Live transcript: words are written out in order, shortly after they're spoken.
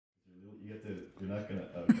not gonna.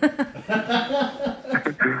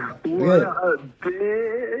 Okay. What up,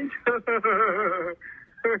 bitch?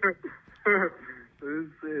 This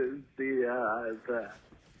is the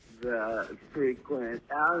frequent.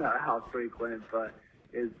 I don't know how frequent, but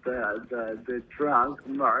it's the drunk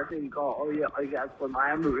Martin call. Yeah, I got some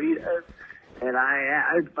margaritas, and I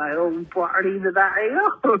had my own party tonight.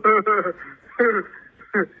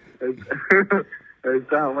 It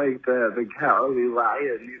sounds like the Cowardly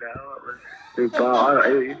Lion, you know. If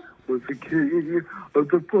I was the king of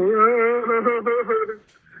the forest.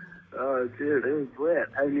 Oh, dude, it was lit.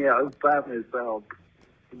 I mean, I was by myself,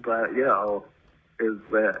 but you know,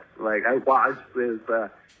 like I watched this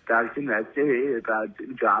documentary about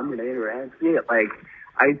John Benet Ramsey. Like,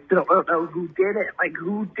 I still don't know who did it. Like,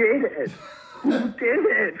 who did it? Who did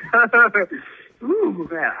it? Ooh,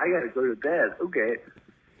 man, I gotta go to bed. Okay.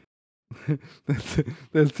 That's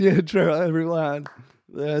the intro, everyone.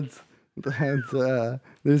 There's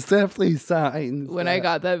definitely signs. When I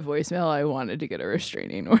got that voicemail, I wanted to get a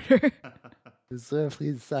restraining order. There's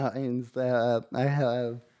definitely signs that I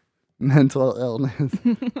have mental illness.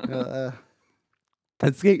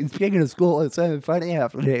 And speaking of school, it's so funny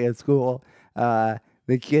after day at school. The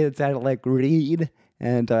kids had to like read,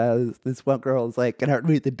 and this one girl was like, "Can I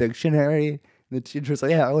read the dictionary?" And the teacher's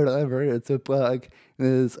like, "Yeah, whatever, it's a book."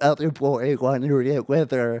 And this other boy wanted to read it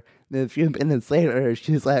with her. And a few minutes later,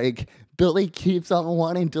 she's like, "Billy keeps on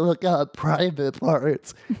wanting to look up private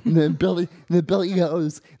parts." And then Billy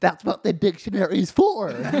goes, "That's what the dictionary's for."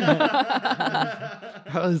 I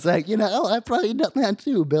was like, you know, I've probably done that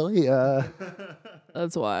too, Billy.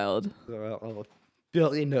 That's wild.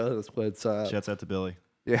 Billy knows what's up. Shouts out to Billy.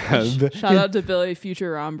 Yeah. Shout out to Billy,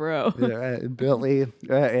 future Ron Bro. Yeah, Billy.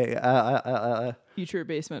 Future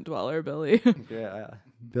basement dweller, Billy. Yeah,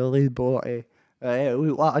 Billy boy.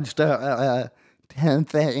 We watched 10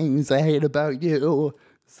 Things I Hate About You.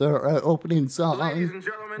 So our opening song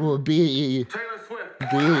will be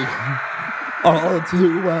the all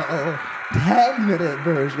too well 10-minute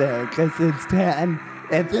version, because it's 10,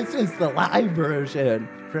 and this is the live version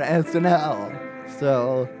for SNL.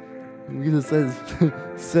 So we just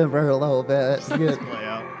simmer a little bit. Play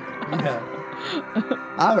out. Yeah.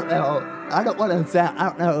 I don't know. I don't want to sound. I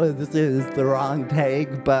don't know if this is the wrong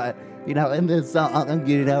take, but you know, in this song,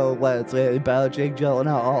 you know what's about Jake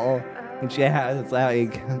Gyllenhaal, and she has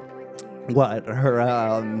like what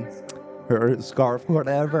her scarf, or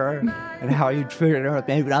whatever, and how you treated her.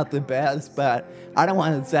 Maybe not the best, but I don't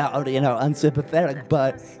want to sound, you know, unsympathetic.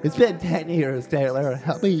 But it's been 10 years, Taylor.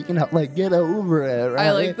 Help me, you know, like get over it. Right?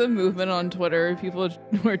 I like the movement on Twitter. People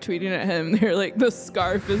were tweeting at him. They're like, "The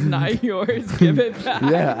scarf is not yours. Give it back."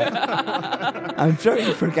 Yeah. I'm sure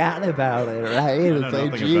you forgot about it, right? I know It's like, nothing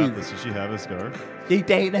about geez. this. Does she have a scarf? He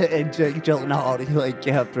dated and Jake Gyllenhaal. He like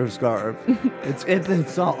kept her scarf. It's a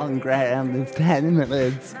song, Graham. It's 10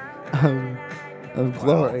 minutes of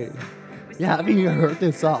glory. Yeah, have you heard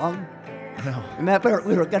this song? No. Remember,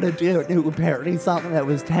 we were gonna do a new parody song that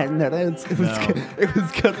was 10 minutes. It was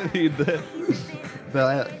gonna be this.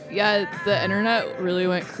 But Yeah, the internet really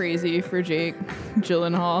went crazy for Jake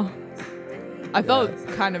Gyllenhaal. I felt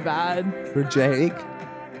kind of bad. for Jake,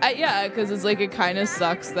 Yeah, because it's like it kind of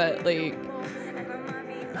sucks that like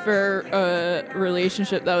for a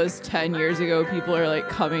relationship that was 10 years ago, people are like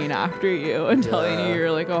coming after you and telling you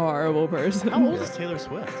you're like a horrible person. How old is Taylor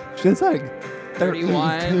Swift? she's like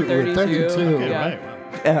 31, 32. 32. Okay, Yeah. right.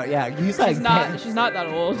 Wow. Yeah, he's like She's not that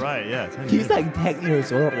old. Right, yeah. 10 He's years. like 10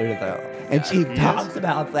 years older, though. And she he talks is?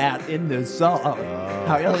 about that in this song.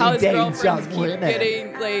 How he How only his dates girlfriends young keep women.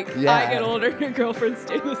 getting like, Yeah. I get older, your girlfriends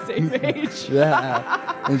stay the same age.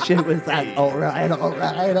 Yeah. And she was like, all right. It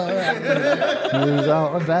was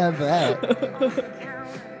all about that.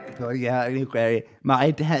 So yeah, anyway,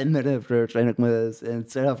 my 10-minute version was,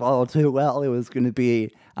 instead of all too well, it was going to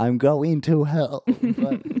be, I'm going to hell.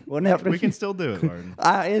 But whenever We can still do it, Martin.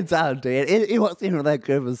 it's outdated. It wasn't even that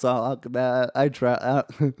good of a song. I tried,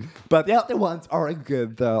 but the other ones aren't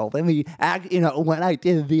good though. Let me act. You know, when I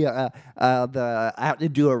did I had to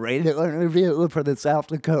do a radio interview for the South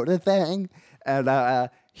Dakota thing, and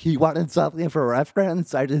he wanted something for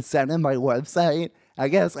reference. I just sent him my website. I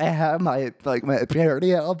guess I have my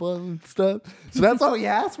parody album and stuff. So that's all he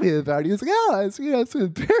asked me about. He was like, "Oh, I see that's a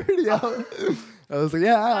parody album." I was like,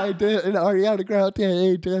 "Yeah, I did an Ariana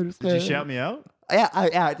Grande." Did you shout me out? Yeah,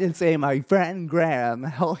 I did say my friend Graham.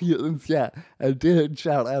 Hell yes, yeah, I did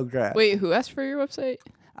shout out Graham. Wait, who asked for your website?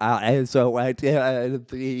 And so I did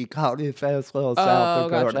the Comedy Festival of South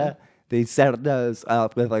Dakota. Gotcha. They set us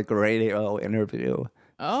up with like a radio interview.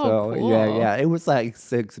 Oh, cool. yeah. It was like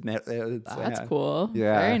 6 minutes. That's cool.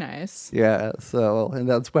 Yeah. Very nice. Yeah, so, and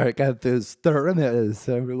that's where I got this thermos,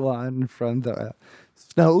 everyone, from the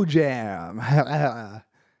Snow Jam.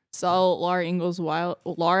 Saw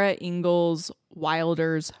Laura Ingalls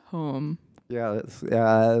Wilder's home. Yeah,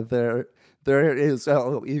 there is,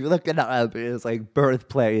 so if you look it up, it's like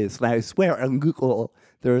birthplace, and I swear on Google,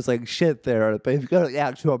 there's like shit there, but if you go to the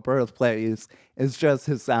actual birthplace, it's just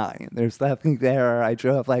his sign. There's nothing there. I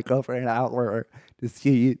drove like over an hour to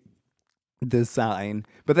see the sign,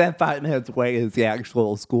 but then 5 minutes away is the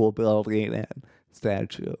actual school building and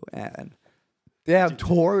statue, and they have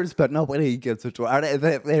tours, but nobody gets a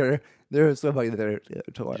tour. There's somebody there to do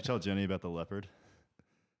a tour. Did you tell Jenny about the leopard?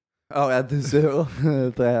 Oh, at the zoo.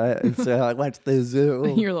 So I went to the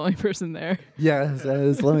zoo. You're the only person there. Yes,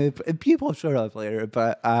 people showed up later,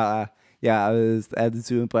 but yeah, I was at the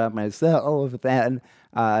zoo by myself. Then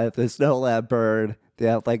the snow leopard, they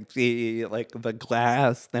have like the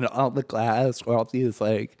glass, then on the glass were all these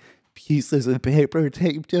like pieces of paper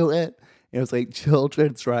taped to it. It was like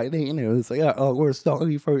children's writing. It was like, oh, we're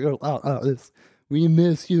sorry for your loss. We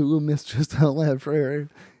miss you, Mr. Snow Leopard.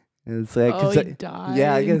 And it's like, Oh, he died.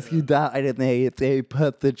 Yeah, I guess he died, and they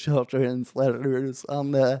put the children's letters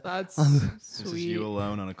on the. That's This is sweet. you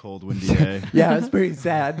alone on a cold, windy day. Yeah, it's pretty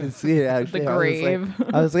sad to see. Actually, grave.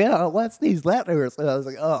 I was like, oh, what's these letters? And I was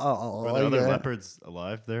like, oh. Are there other leopards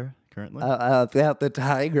alive there currently? Yeah, the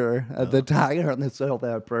tiger, the tiger and the snow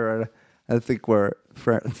leopard. I think we're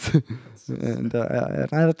friends, and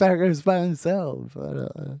the tiger's by himself.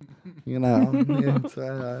 But you know, it's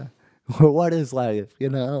what is life? You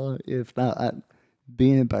know, if not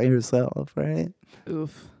being by yourself, right?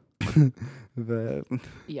 Oof. But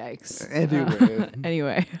Yikes.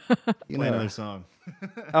 anyway, you Play know. another song.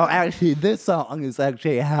 Oh, actually, this song is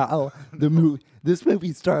actually how this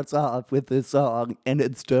movie starts off with this song, and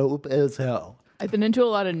it's dope as hell. I've been into a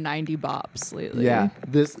lot of 90 bops lately. Yeah,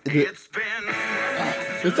 this song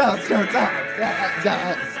starts off.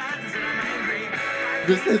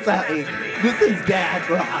 This is dad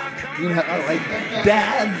rock. You know, like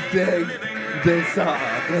dads dig this song.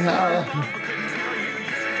 You know,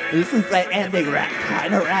 this is like ending rap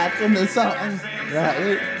kind of rap in the song,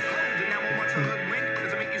 right?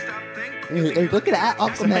 Hey, look at that, How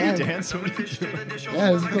you Aquaman. dance? What are you doing?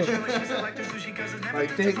 Yeah, it's cool. My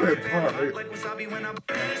favorite part. Hey,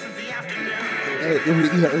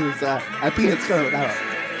 I think it's going out.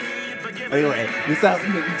 Anyway, this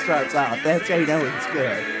album starts out. That's how you know it's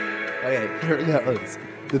good. Okay, here it goes.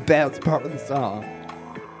 The best part of the song.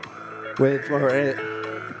 Wait for it.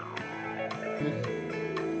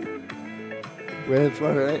 Wait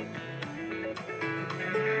for it.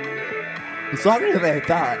 It's longer than I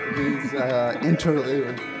thought. These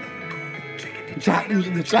interlude.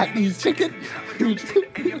 The Chinese chicken.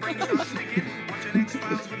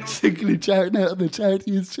 Chicken in China, the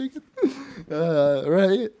Chinese chicken.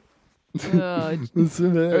 Right? Are we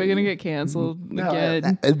going to get canceled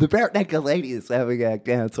again? The Bare Naked Ladies haven't got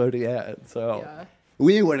canceled yet, so Yeah.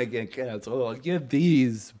 we want to get canceled. Give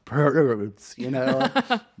these perverts, you know,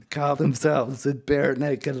 call themselves the Bare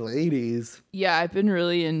Naked Ladies. Yeah, I've been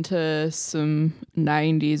really into some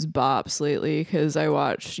 90s bops lately because I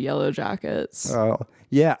watched Yellow Jackets. Oh,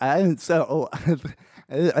 yeah. I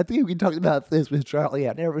think we talked about this with Charlie.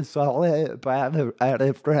 I never saw it, but I had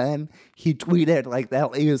a friend. He tweeted like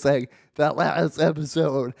that. He was like, that last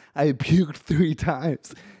episode, I puked 3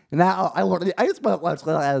 times. Now I just want to watch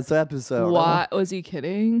the last episode. What? Was he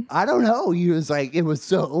kidding? I don't know. He was like, it was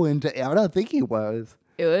so into. I don't think he was.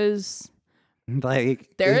 It was. Like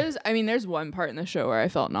There's one part in the show where I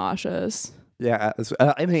felt nauseous. yeah.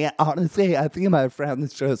 I mean, honestly, I think my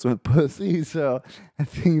friends chose some pussy, so I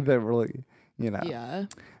think they're really, you know. Yeah.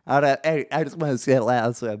 I just want to see the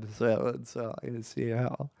last episode, so I can see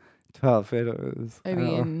how tough it is. I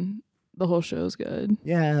mean, the whole show's good.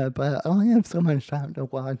 yeah, but I only have so much time to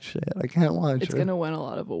watch it. I can't watch It's it. going to win a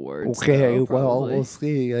lot of awards. Okay, though, well, probably. we'll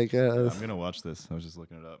see. I guess. I'm gonna watch this. I was just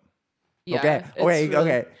looking it up. Yeah, okay. it's Okay. really-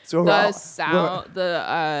 Okay. So The sound,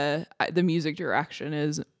 the music direction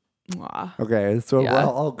is. Mwah. Okay. So Yeah.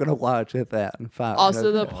 we're all gonna watch it then. Fine.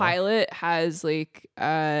 Also, the Okay. pilot has like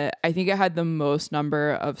I think it had the most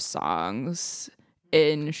number of songs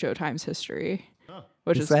in Showtime's history,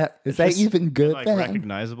 which Is is that just- even good Like then?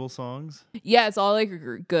 recognizable songs. yeah, it's all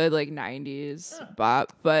like good like 90s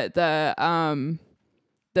bop, but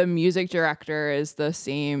the music director is the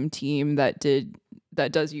same team that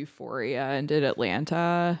does Euphoria and did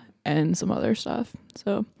Atlanta and some other stuff.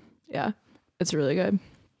 So yeah, it's really good.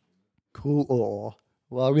 Cool.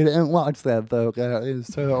 Well, we didn't watch that though, guys.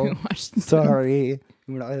 So Watch this. sorry.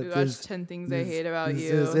 You know, We watched 10 Things I Hate About this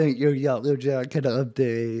You. isn't your Yellow Jacket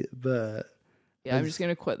update, but Yeah, I'm just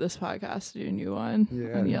gonna quit this podcast to do a new one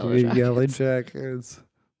yeah, on Yellow dude, Jackets. Yellow Jackets.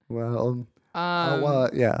 Well,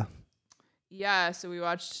 yeah. Yeah, so we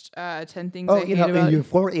watched 10 Things Oh, I you Hate know, in About You.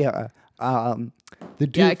 Euphoria, the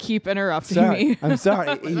dude. Yeah, keep interrupting sorry, me. I'm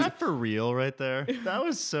sorry. Is that for real right there? That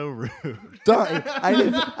was so rude. Sorry,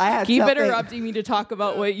 I had Keep something- interrupting me to talk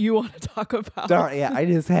about what you want to talk about. Sorry, yeah, I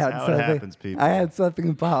just had how it something. happens, people. I had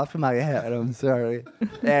something pop in my head. I'm sorry.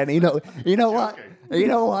 And you know what? You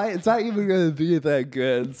know what? It's not even gonna be that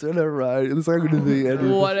good. So never mind. It's not gonna be any.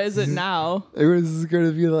 What is it now? It was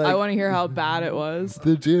gonna be like I want to hear how bad it was.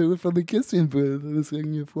 the dude from the kissing booth was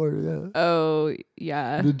in Euphoria. Oh,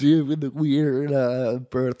 yeah. The dude with the weird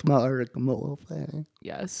birthmark mole thing.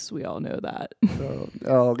 Yes, we all know that.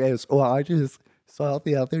 Oh, okay. So, well, I just saw it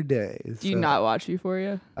the other day. Do you not watch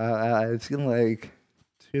Euphoria? I've seen like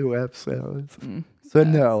 2 episodes. Mm, So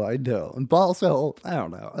no, I don't. But also, I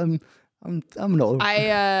don't know. I'm an old.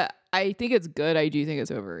 I think it's good. I do think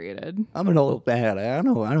it's overrated. I'm an old man. I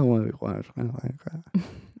don't want to watch like that.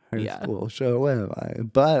 High Yeah. school show, am I?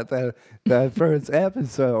 But the first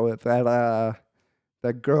episode with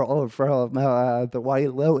that girl from the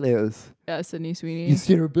White Lotus, Yeah, Sydney you Sweeney.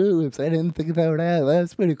 see her boobs. I didn't think about that.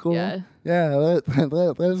 That's pretty cool. Yeah. Yeah,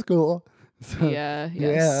 that's cool. So, Yeah.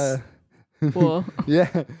 Yes. Yeah. Cool.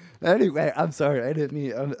 Yeah. Anyway, I'm sorry. I didn't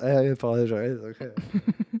mean. I apologize. Okay.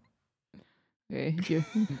 Okay. You.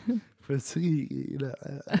 Proceed.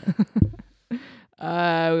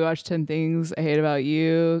 We watched 10 Things I Hate About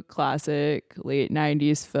You, classic late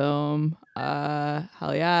 90s film.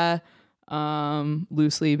 Hell yeah.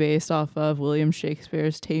 Loosely based off of William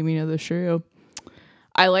Shakespeare's Taming of the Shrew.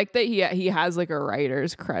 I like that he has like a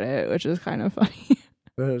writer's credit, which is kind of funny.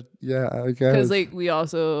 But yeah, I guess. Because like we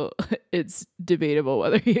also, it's debatable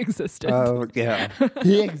whether he existed. Oh yeah,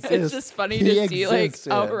 he exists. It's just funny He to see like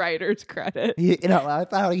existed. a writer's credit. You know, I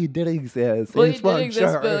thought he did exist. Well, I he just did wasn't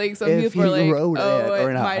exist, sure but like some if people are he like, wrote oh, it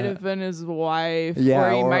or it not. might have been his wife, Yeah,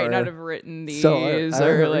 or he might or- not have written these, So, I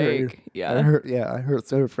or heard- like, yeah, I heard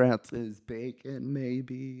Sir Francis Bacon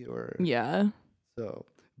maybe, or yeah, so.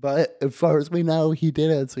 But as far as we know, he did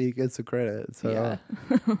it, so he gets the credit. So yeah.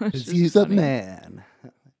 Which is he's a funny. man.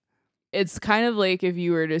 It's kind of like if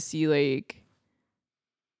you were to see like,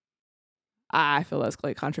 I feel that's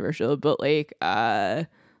like controversial, but like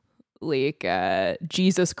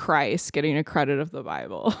Jesus Christ getting a credit of the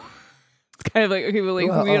Bible. It's kind of like, okay, but like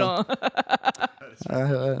Well, we don't.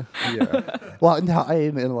 Yeah. One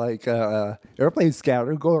time in like ever played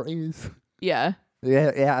categories. Yeah.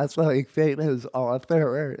 Yeah, it's like famous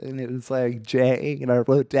author, and it was like Jay, and I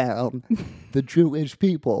wrote down the Jewish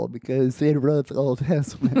people because they wrote the Old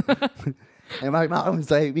Testament. And my mom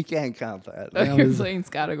was like, "We can't count that." And I You're was- playing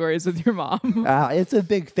categories with your mom. it's a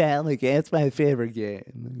big family game. It's my favorite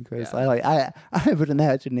game because Yeah. I have an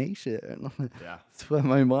imagination. Yeah. That's what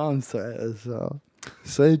my mom says. So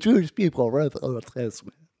the Jewish people wrote the Old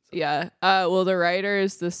Testament. Yeah. Well, the writer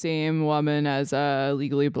is the same woman as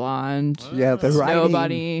Legally Blonde. Yeah, the writing,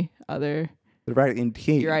 Nobody other. the writing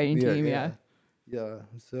team. Your writing team, yeah. Yeah.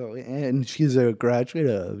 So, and she's a graduate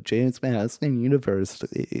of James Madison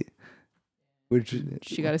University, which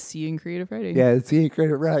She got a C in creative writing. yeah,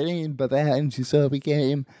 secret writing. But then she still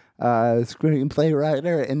became a screenplay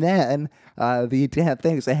writer, and then the 10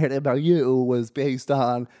 Things I Hate About You was based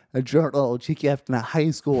on a journal she kept in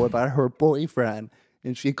high school about her boyfriend.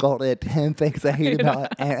 And she called it 10 Things I Hate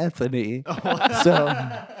About Anthony. So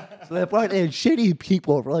the point is, shitty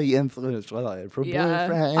people really influence life. Her Yeah,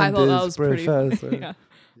 boyfriend I thought that is was pretty. professor. Yeah,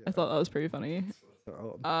 I thought that was pretty funny.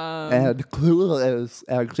 And Clueless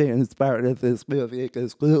actually inspired this movie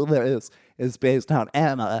because Clueless is based on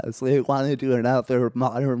Emma. So they wanted to do another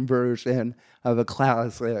modern version of a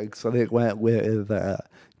classic. So they went with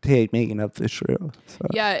Taming of the Shrew. So.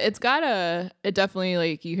 Yeah, it definitely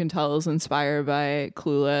like you can tell is inspired by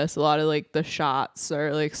Clueless. A lot of like the shots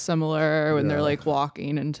are like similar when they're Yeah. like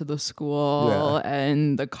walking into the school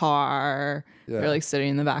and the car. Yeah. They're like sitting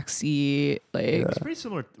in the back seat. Like It's pretty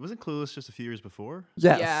similar. Wasn't Clueless just a few years before?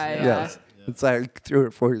 Yes, Yeah, yes. It's like 3 or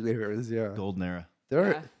 4 years, yeah. Golden era.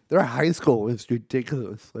 Their high school was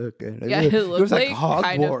ridiculous looking. yeah, it looked was like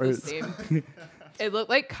kind of the Hogwarts. same. It looked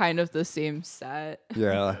like kind of the same set.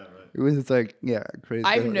 Yeah. It was like, crazy.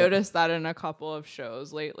 I've noticed that in a couple of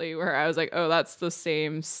shows lately where I was like, oh, that's the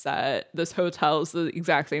same set. This hotel is the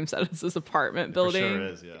exact same set as this apartment building. For sure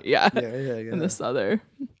is, yeah. Yeah. Yeah. And this other.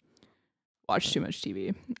 Watch too much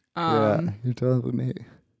TV. Yeah, you're telling me.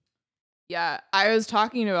 Yeah, I was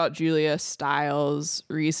talking about Julia Stiles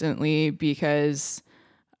recently because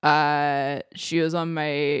She was on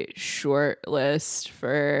my short list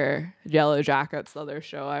for Yellow Jackets, the other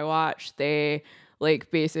show I watched. They like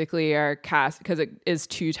basically are cast because it is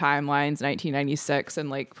two timelines, 1996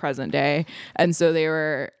 and like present day. And so they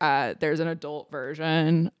were there's an adult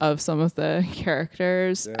version of some of the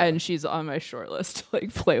characters, and she's on my short list to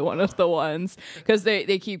like play one of the ones because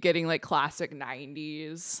they keep getting like classic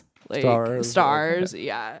 90s like stars.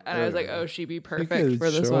 Yeah. And I was like, oh, she'd be perfect for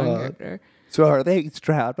this one character. So are they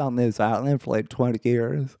trapped on this island for like 20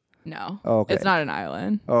 years? No. Okay. It's not an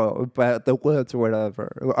island. Oh, but the woods or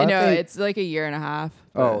whatever. No, it's like a year and a half.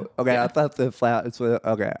 Oh, okay. Yeah. I thought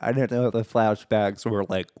okay. I didn't know the flashbacks were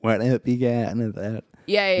like when it began and that.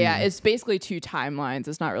 Yeah. It's basically two timelines.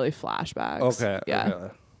 It's not really flashbacks. Okay. Yeah.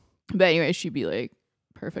 Okay. But anyway, she'd be like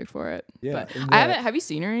perfect for it. Yeah. But I haven't. Have you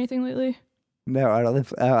seen her or anything lately? No, I don't.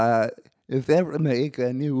 If they ever make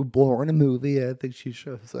a new Bourne movie, I think she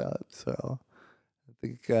shows up. So I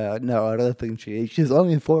think no, I don't think she's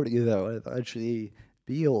only 40 though. I thought she'd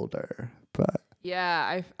be older, but.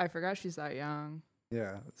 Yeah, I forgot she's that young.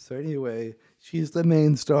 Yeah. So anyway, she's the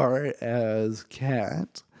main star as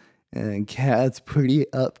Kat, and Kat's pretty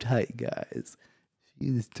uptight, guys.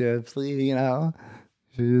 She's definitely,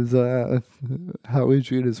 she's how would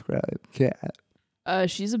you describe Kat?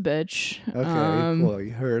 She's a bitch. Okay, cool.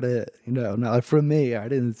 You heard it. Not from me. I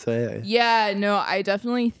didn't say. Yeah, no, I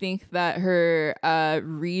definitely think that her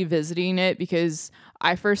revisiting it, because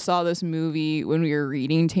I first saw this movie when we were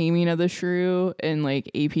reading Taming of the Shrew in like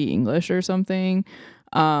AP English or something.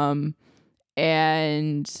 Yeah,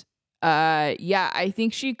 I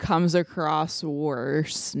think she comes across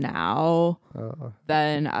worse now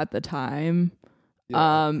than at the time.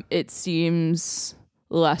 Yeah. It seems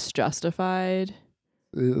less justified.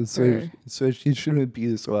 So she shouldn't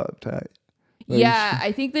be so uptight. Yeah,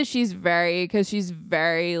 I think that she's very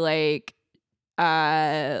like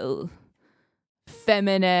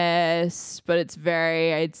feminist, but it's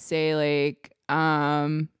very, I'd say like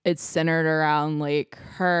it's centered around like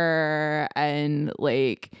her and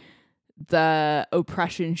like the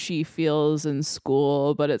oppression she feels in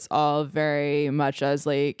school, but it's all very much as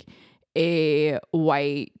like a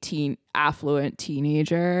white affluent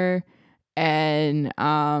teenager. And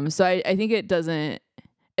so I think it doesn't,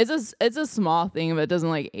 it's a small thing, but it doesn't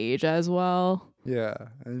like age as well. Yeah,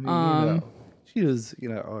 I mean, she just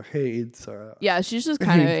hates. Yeah, she's just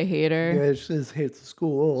kind of a hater. Yeah, she just hates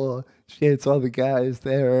school. She hates all the guys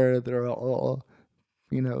there. They're all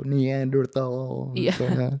Neanderthal. Yeah,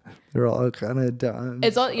 so they're all kind of dumb.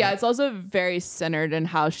 It's also very centered in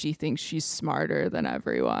how she thinks she's smarter than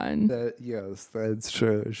everyone. Yes, that's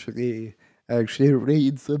true. She actually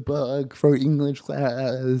reads the book for English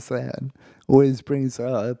class and always brings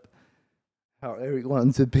up how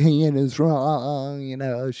everyone's opinion is wrong.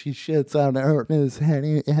 She shits on Ernest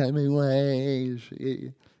Hemingway.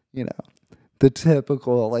 She, the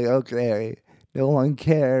typical, like, okay, no one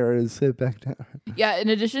cares, sit back down. Yeah, in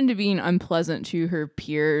addition to being unpleasant to her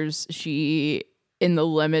peers, she, in the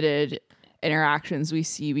limited interactions we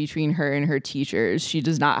see between her and her teachers, she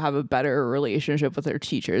does not have a better relationship with her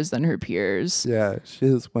teachers than her peers. Yeah, she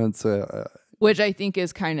just wants to... which I think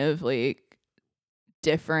is kind of, like,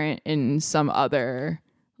 different in some other,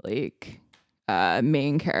 like,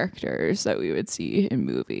 main characters that we would see in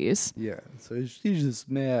movies. Yeah, so she's just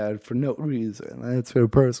mad for no reason. That's her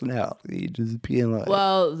personality, just being like...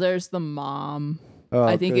 Well, there's the mom.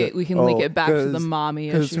 I think we can link it back to the mommy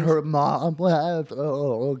issues. Because her mom left.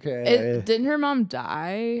 Oh, okay. Didn't her mom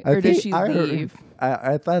die? Or did she leave?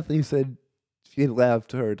 I thought they said she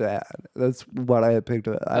left her dad. That's what I had picked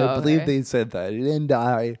up. I believe they said that. He didn't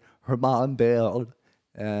die. Her mom bailed.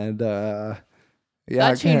 And, yeah.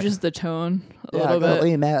 That changes the tone a little bit. I can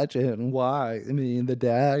only imagine why. I mean, the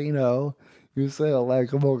dad, he was a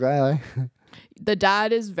likable guy. The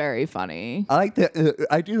dad is very funny. I like that.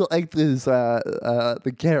 I do like this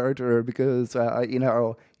the character because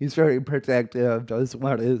he's very protective. Doesn't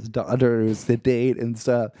want his daughters to date and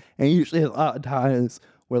stuff. And usually, a lot of times,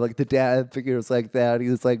 where like the dad figures like that,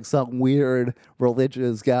 he's like some weird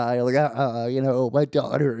religious guy. Like, my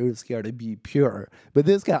daughter is got to be pure. But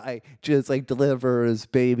this guy just like delivers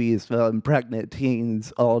babies from pregnant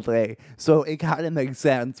teens all day. So it kind of makes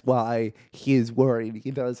sense why he's worried. He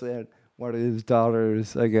doesn't one of his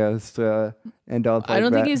daughters, I guess, end up. I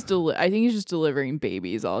don't think he's I think he's just delivering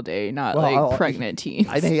babies all day, not like pregnant teens.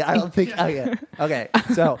 I don't think. Okay, okay.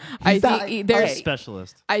 So I he's not- think there's okay,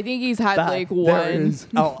 Specialist. I think he's had but like one.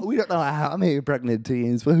 we don't know how many pregnant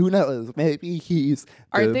teens, but who knows? Maybe he's.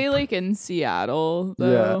 Aren't they like in Seattle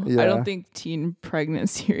though? Yeah. I don't think teen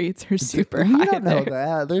pregnancy rates are super We high don't know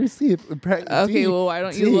there. that. There's Okay, well, why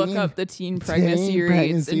don't you look up the teen pregnancy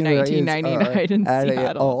rates in 1999 in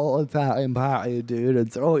Seattle? All time high, dude.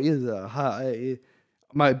 It's always a high.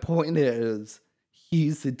 My point is,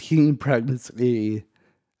 he's a teen pregnancy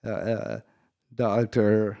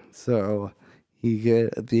doctor, so he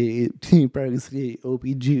get the teen pregnancy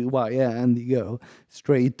OBGYN. You go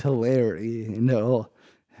straight to Larry, and he'll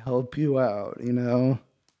help you out, you know.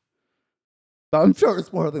 But I'm sure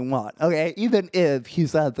it's more than one. Okay, even if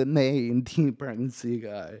he's not the main teen pregnancy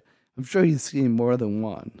guy, I'm sure he's seen more than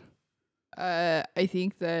one. I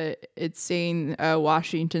think that it's saying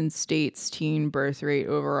Washington State's teen birth rate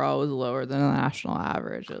overall was lower than the national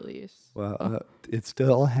average, at least. Well, it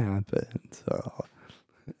still happened, so,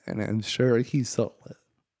 and I'm sure he saw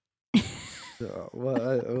it. So,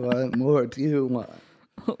 what more do you want?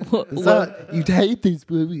 You take these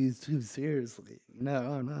movies too seriously. No,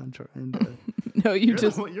 I'm not trying to. No, You're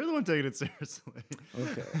the one taking it seriously.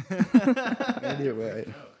 Okay.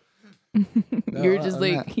 Anyway. You're just I'm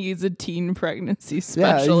like, not. he's a teen pregnancy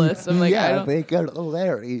specialist. I'm like, I don't they go to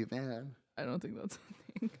Larry, man. I don't think that's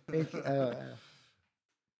a thing.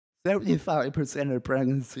 75% of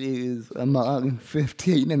pregnancies among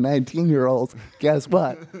 15 and 19-year-olds, guess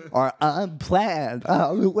what, are unplanned.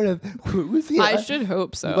 Who's the I should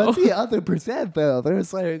hope so. What's the other percent, though?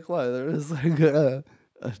 There's like, what? There's like a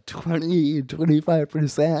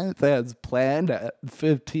 25% that's planned at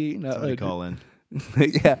 15. Somebody call in.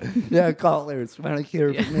 yeah, callers. Want to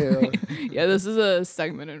hear from you. Yeah, this is a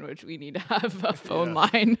segment in which we need to have a phone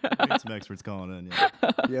line. We need some experts calling in. Yeah.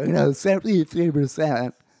 Yeah,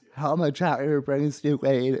 73%. How much higher pregnancy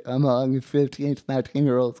rate among 15 to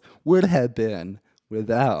 19-year-olds would have been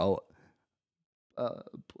without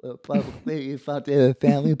publicly funded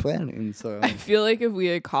family planning? So I feel like if we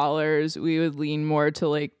had callers, we would lean more to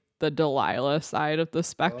like the Delilah side of the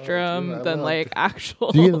spectrum than like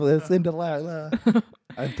actual. Do you listen to Lila?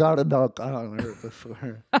 I thought about calling her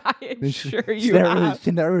before. I'm sure you have.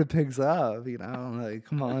 She never picks up, you know. Like,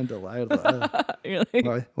 come on, Delilah. You're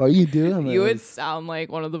like, Why are you doing you would this? sound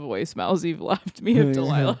like one of the voicemails you've left me if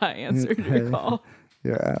Delilah answered your call.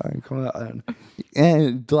 Yeah, come on.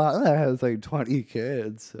 And Delilah has like 20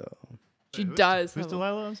 kids, so. She does. Who's have-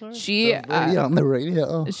 Delilah? I'm sorry. She on the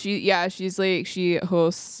radio. she's like, she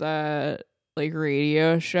hosts like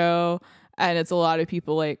radio show, and it's a lot of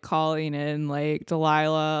people like calling in like,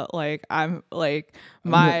 Delilah, like, I'm like,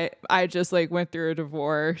 I just like went through a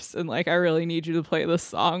divorce, and like I really need you to play this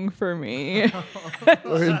song for me.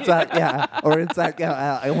 Or it's like,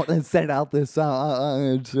 I want to send out this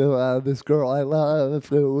song to this girl I love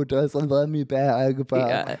who doesn't love me back, but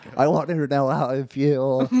Yeah. I want her to know how I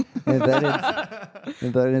feel. And then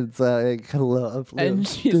it's like love. And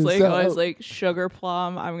she's like, I was like, Sugar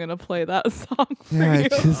Plum, I'm gonna play that song for you.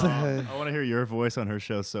 she's I want to hear your voice on her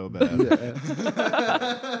show so bad.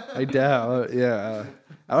 I doubt, yeah.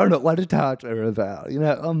 I don't know what to talk to her about. You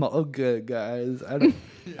know, I'm all good, guys. I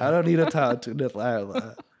don't need to talk to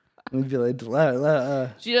Delilah. I'm be like,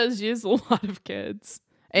 Delilah. She has a lot of kids,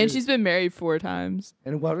 and she's been married 4 times.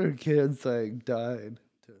 And one of her kids like died.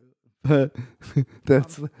 But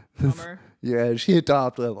that's Bummer. yeah. She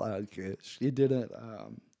adopted a lot of kids. She didn't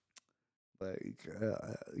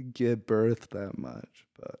give birth that much.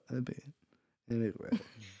 But I mean, anyway,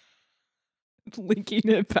 Linking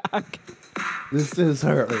it back. this is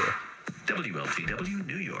her. WLTW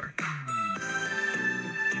New York.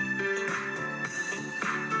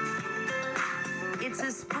 It's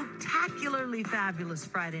a spectacularly fabulous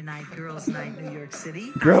Friday night, Girls' Night, New York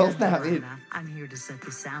City. Girls' I'm Night. Joanna. I'm here to set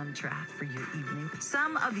the soundtrack for your evening.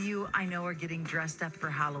 Some of you I know are getting dressed up for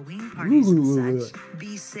Halloween parties Ooh. and such.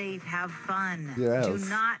 Be safe, have fun. Yes. Do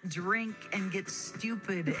not drink and get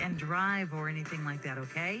stupid and drive or anything like that,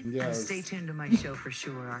 okay? And Yes. stay tuned to my show for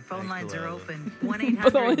sure. Our phone lines are Delilah. open. 1-800-222-1067.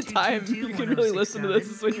 But the only time you can really listen to this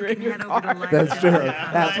is when you're in your You can head over to car. That's true.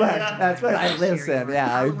 live.com. That's what I listen. Yeah, I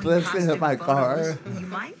Halloween listen to my costume car. photos. You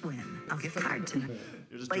might win a gift card tonight.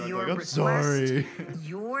 You're just But drunk, your like, I'm request, sorry.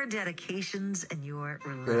 your dedications, and your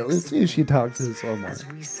Wait, let's see if she talks to someone. as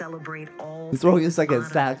we celebrate all. It's always like a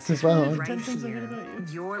things saxophone. right here.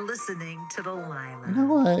 You're listening to Delilah. You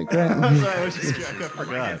know what, Grant? I'm sorry, I was just I Light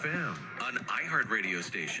forgot. FM, an iHeartRadio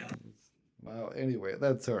station. Well, anyway,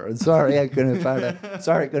 that's her. Sorry, I couldn't find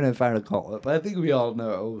a call up. I think we all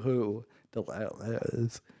know who Delilah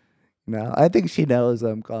is. No, I think she knows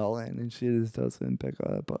I'm calling, and she just doesn't pick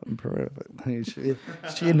up on perfectly.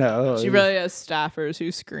 She knows. She really has staffers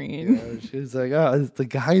who screen. Yeah, she's like, oh, it's the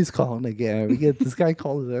guy's calling again. We get this guy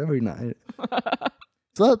calls every night.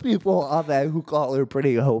 Some people on that who call her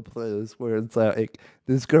pretty hopeless, where it's like,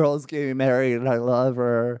 this girl's getting married and I love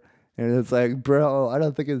her. And it's like, bro, I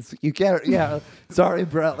don't think you can't, sorry,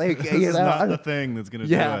 bro. Like, This you is know, not the thing that's gonna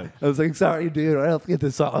do it. I was like, sorry, dude, I don't think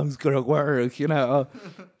the song's gonna work,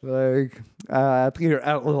 Like, I think you're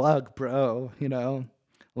out of luck, bro,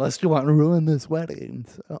 unless you want to ruin this wedding.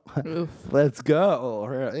 So, Oof. let's go,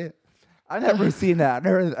 right? I've never seen that.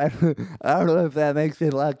 I don't know if that makes me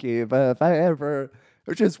lucky, but if I ever,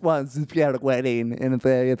 or just once, be at a wedding, and if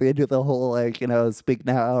they do the whole, speak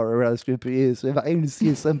now or rest in peace, if I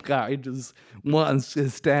see some guy just once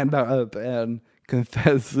just stand up and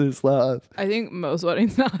confess his love. I think most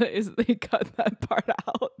weddings nowadays they cut that part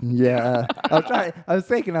out. Yeah. I was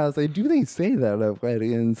like, do they say that at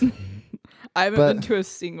weddings? I haven't been to a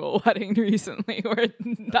single wedding recently where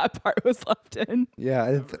that part was left in.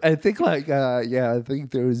 Yeah, I think I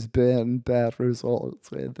think there's been bad results.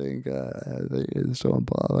 I think they just don't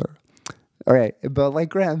bother. All right, but like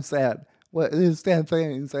Graham said, there's 10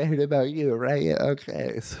 things I hate about you, right?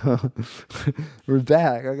 Okay, so we're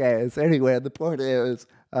back. Okay, so anyway, the point is,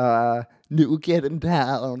 new kid in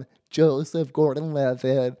town, Joseph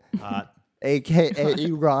Gordon-Levitt, Hot.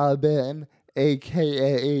 a.k.a. Robin,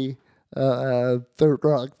 a.k.a. Third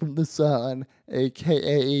Rock from the Sun,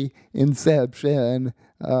 aka Inception.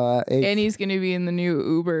 And he's going to be in the new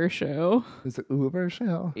Uber show. Is it Uber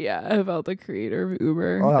show? Yeah, about the creator of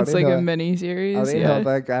Uber. Oh, it's like a I mini series. didn't know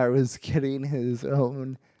that guy was getting his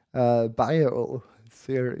own bio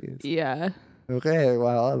series. Yeah. Okay,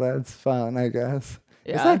 well, that's fun, I guess.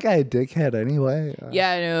 Yeah. Is that guy a dickhead anyway?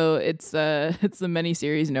 Yeah, I know. It's the mini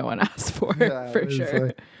series no one asked for, for it's sure.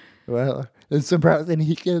 like, well, it's surprising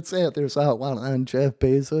he gets it. There's not one on Jeff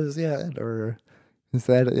Bezos yet, or is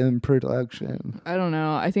that in production? I don't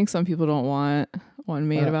know. I think some people don't want one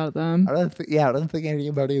made about them. I don't think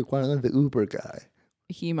anybody wanted the Uber guy.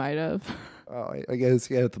 He might have. Oh, I guess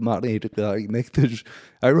he had the money to make this.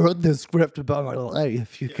 I wrote the script about my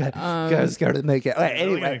life. You guys got to make it.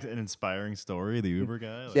 Anyway, An inspiring story. The Uber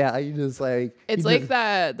guy. yeah, you just like. It's like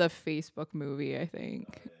the Facebook movie, I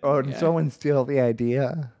think. Oh, did someone steal the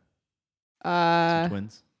idea?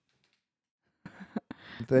 Twins.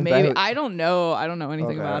 Maybe I don't know. I don't know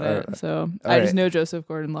anything about it. So I just know Joseph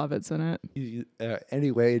Gordon-Levitt's in it.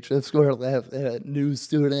 Anyway, Joseph Gordon-Levitt, new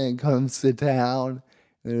student comes to town.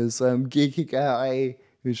 There's some geeky guy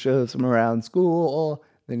who shows him around school.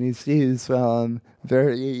 Then he sees some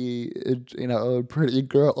very, pretty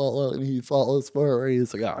girl, and he falls for her.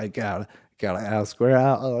 He's like, oh, I gotta ask her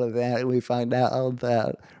out. And then we find out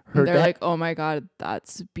that they're like, oh my God,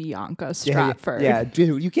 that's Bianca Stratford. Yeah,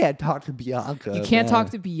 dude, you can't talk to Bianca. You can't talk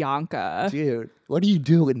to Bianca. Dude, what are you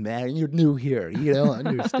doing, man? You're new here. You don't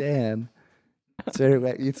understand. So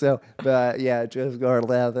anyway, but yeah, Joseph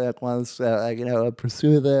Gordon-Levitt wants to,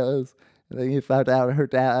 pursue this. And then you found out her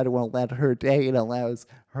dad won't let her date unless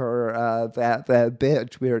her, that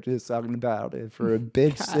bitch we were just talking about, if her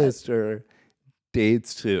bitch sister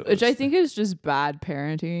dates too. Which I think is just bad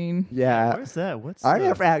parenting. Yeah. Where's that? I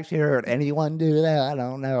never actually heard anyone do that. I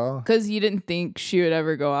don't know. Because he didn't think she would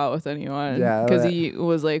ever go out with anyone. Yeah. Because he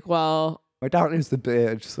was like, well, my daughter's the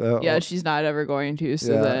bitch, so. Yeah, she's not ever going to,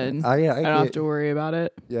 so then I don't have to worry about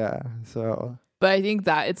it. Yeah, so. But I think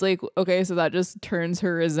that it's like, okay, so that just turns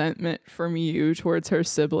her resentment from you towards her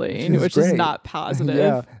sibling, which is not positive.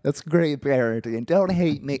 Yeah, that's great parenting. Don't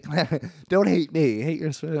hate me. Don't hate me. Hate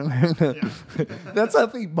your sibling. That's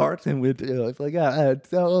something Martin would do. It's like,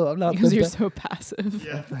 so I'm not because you're so passive.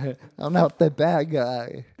 Yeah. I'm not the bad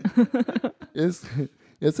guy. Is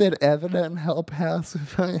it evident how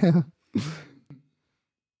passive I am?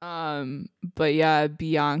 But yeah,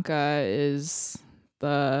 Bianca is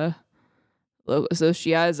so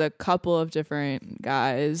she has a couple of different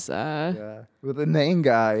guys. Yeah. Well, the main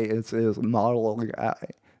guy is model guy.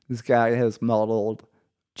 This guy has modeled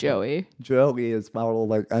Joey. Joey has modeled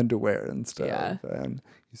like underwear and stuff. Yeah. And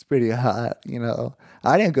he's pretty hot,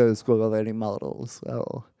 I didn't go to school with any models,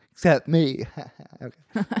 so except me.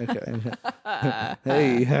 Okay.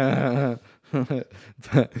 Hey.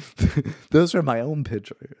 Those are my own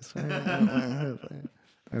pictures.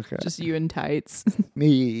 Okay. Just you in tights.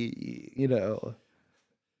 Me, Are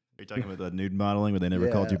you talking about the nude modeling where they never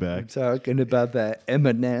called you back? I'm talking about that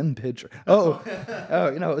Eminem picture.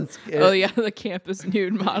 It's oh yeah, the campus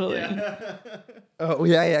nude modeling. Oh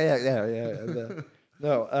yeah.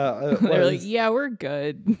 No, They're like, yeah, we're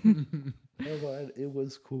good. it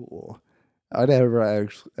was cool. I never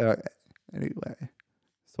actually. Anyway,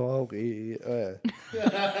 sorry.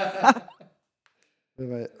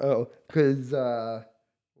 Anyway, because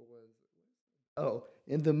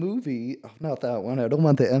in the movie, not that one. I don't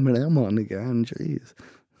want the Eminem one again. Jeez.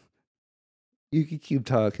 You can keep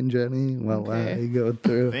talking, Jenny, while Okay. I go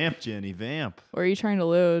through. Vamp, Jenny, vamp. What are you trying to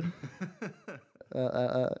load?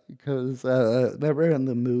 Because remember in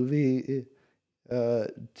the movie,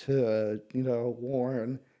 to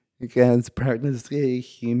warn against pregnancy,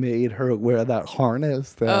 he made her wear that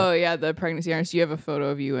harness. That, Oh yeah, the pregnancy harness. You have a photo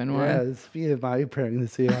of you in one. yeah, speaking of my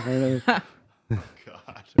pregnancy harness, God.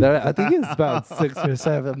 I think it's about 6 or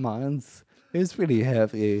 7 months. It was pretty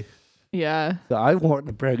heavy. Yeah. So I wore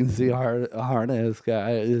the pregnancy harness,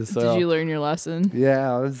 guys. So, Did you learn your lesson?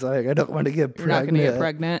 yeah, I was like, I don't want to get You're not pregnant. gonna get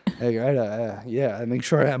pregnant. I gotta, I make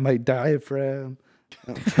sure I have my diaphragm.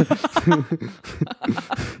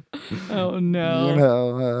 Oh no. You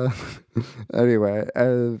know, anyway,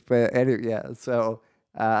 so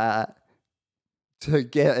to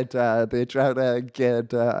get, they try to get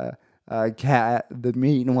Cat, the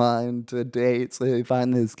mean one, to date, so they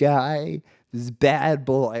find this guy, this bad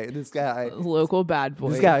boy, this guy. Local bad boy.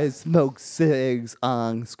 This guy smokes cigs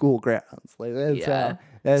on school grounds. Like that's Yeah.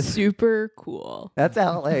 that's Super cool. that's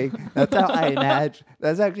how I imagine.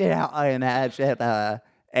 That's actually how I imagine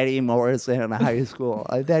Eddie Morrison in high school.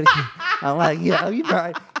 I'm like, you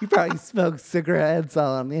probably smoke cigarettes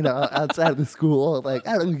on, outside of the school. Like,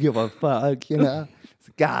 I don't give a fuck,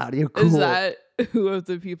 God, you're cool. Is that who of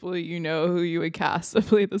the people you know who you would cast to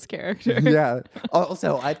play this character? Yeah.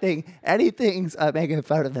 Also, I think anything's making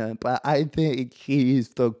fun of him, but I think he's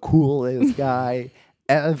the coolest guy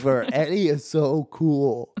ever. Eddie is so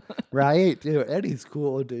cool, right, dude? Eddie's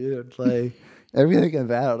cool, dude. Like everything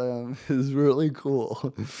about him is really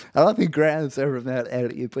cool. I don't think Grant's ever met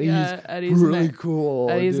Eddie, but Yeah, he's Eddie's really ni- cool.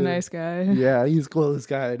 Eddie's a dude. nice guy. Yeah, he's the coolest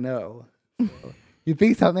guy I know. So, he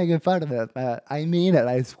thinks I'm making fun of him, but I mean it.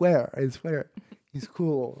 I swear. He's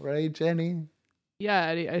cool, right, Jenny? Yeah,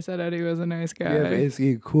 Eddie. I said Eddie was a nice guy. Yeah,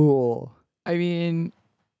 basically cool. I mean,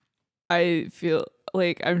 I feel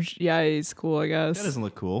like he's cool, I guess. That doesn't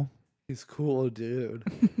look cool. He's cool, dude.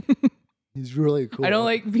 He's really cool. I don't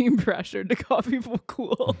like being pressured to call people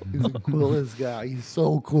cool. He's the coolest guy. He's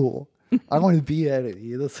so cool. I want to be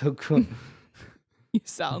Eddie. That's so cool. You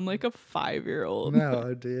sound like a 5-year-old.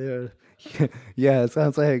 No, dude. Yeah, it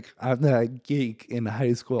sounds like I'm that geek in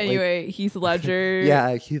high school. Like, Anyway, Heath Ledger.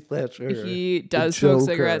 yeah, Heath Ledger. He the does smoke Joker.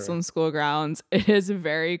 cigarettes on school grounds. It is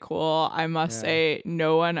very cool. I must say,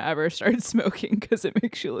 no one ever starts smoking because it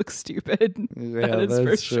makes you look stupid. Yeah, that is for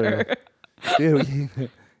that's true. sure. Dude,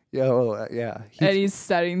 yeah. And he's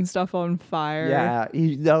setting stuff on fire. Yeah,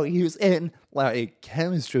 he was in like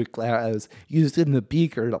chemistry class, used in the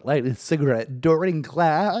beaker to light a cigarette during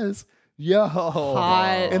class. Yo,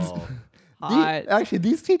 Hot. Oh. Hot. Actually,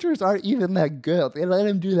 these teachers aren't even that good. They let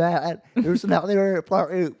him do that. There's now they were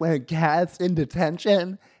part when Kat's in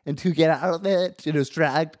detention, and to get out of it, to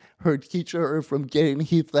distract her teacher from getting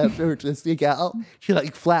Heath Ledger to sneak out, she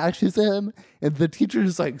like flashes him, and the teacher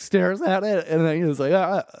just like stares at it, and then he was like,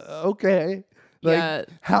 okay. Like, Yeah.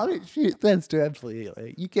 how did she? That's definitely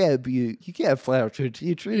like you can't flash your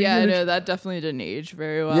teacher. Yeah, You're- no, that definitely didn't age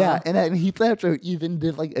very well. yeah, and then Heath Ledger even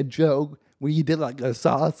did like a joke where he did like a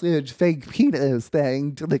sausage fake penis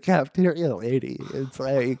thing to the cafeteria lady. It's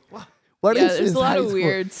like, what Yeah, is there's this a lot high of school-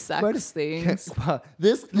 weird sex what- things.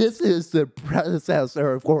 This is the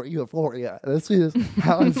predecessor of Euphoria. This is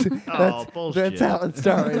how it's, bullshit. that's how it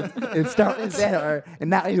started. It started there, and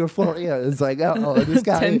now Euphoria is like, oh, this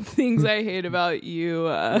guy 10 things I hate about you.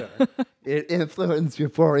 it influenced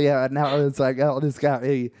Euphoria, and now it's like, oh, this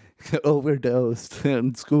guy overdosed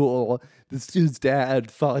in school. This dude's dad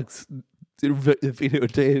fucks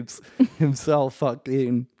videotapes himself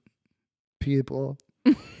fucking people.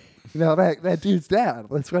 That dude's dad.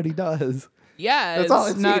 That's what he does. Yeah, That's it's all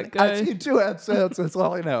I've not seen. I've good. seen 2 episodes. That's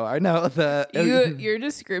all I know. I know that. Your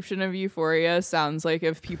description of Euphoria sounds like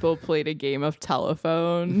if people played a game of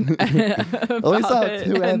telephone only saw about it,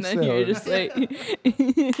 2 and then you're episodes. just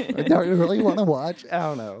like, Don't you really want to watch? I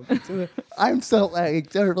don't know. I'm so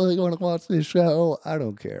like, don't you really want to watch this show? I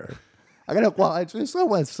don't care. I gotta watch. There's so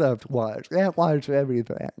much stuff to watch. I can't watch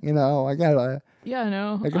everything. I gotta yeah,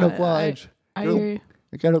 no. I gotta watch. I hear you.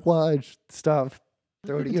 I gotta watch stuff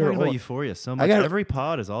We're 30-year-old. talking about Euphoria so much. gotta- Every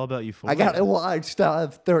pod is all about Euphoria. I gotta watch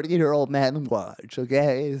stuff 30-year-old men watch,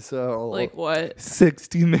 okay? So Like what?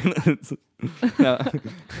 60 minutes. No.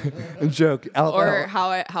 I'm joking. Or How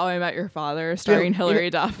I Met Your Father, starring Hilary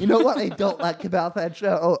Duff. You know what I don't like about that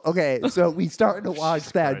show? Okay, so we started to watch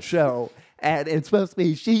that Christ. show, and it's supposed to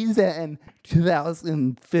be she's in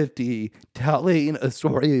 2050 telling a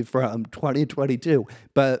story from 2022,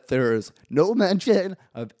 but there's no mention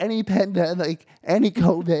of any pandemic, any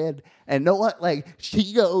COVID, and no one, like,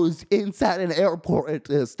 she goes inside an airport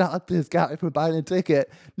to stop this guy from buying a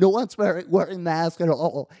ticket. No one's wearing masks at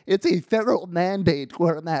all. It's a federal mandate to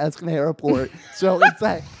wear a mask in an airport. So it's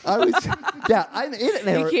like, I'm in an You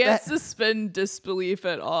airport. can't suspend disbelief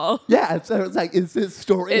at all. Yeah, so it's like, is this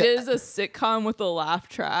story? It is a sitcom with a laugh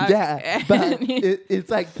track. Yeah, and- but it's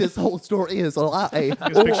like this whole story is a lie.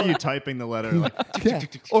 Just picture you typing the letter. Like, Yeah.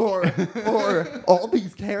 or all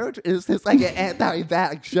these characters. It's like an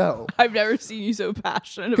anti-vax show. I've never seen you so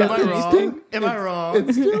passionate Am about I anything. wrong? Am I wrong?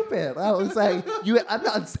 It's stupid. I was like,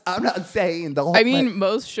 I'm not saying the whole. I mean,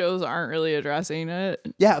 most shows aren't really addressing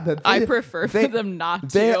it. yeah, but I prefer for them not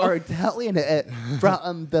to. They are telling it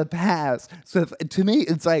from the past. So to me,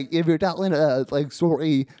 it's like if you're telling a like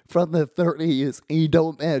story from the 30s and you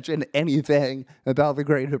don't mention anything about the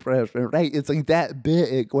Great Depression, right? It's like that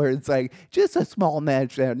big where it's like just a small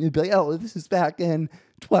mention. You'd be like, oh, this is back in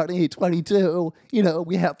 2022. You know,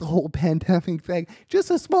 we have the whole pandemic thing. Just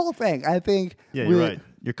a small thing. I think. Yeah, you're right.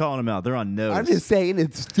 You're calling them out. They're on notice. I'm just saying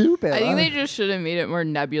it's stupid. I think they just should have made it more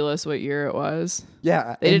nebulous what year it was.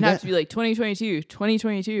 yeah. They didn't and have to be like 2022,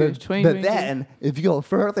 2022, But 2022. then, if you go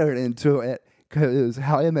further into it, because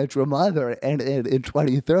How I Met Your Mother ended in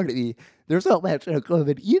 2030, there's no mention of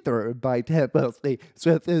COVID either by Ted Mosby.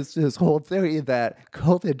 So there's this whole theory that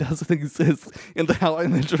COVID doesn't exist in the How I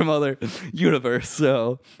Met Your Mother universe.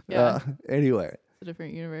 So, Yeah. anyway. It's a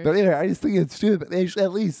different universe. But anyway, I just think it's stupid. They should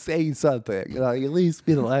at least say something. At least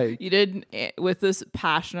be like, You did, with this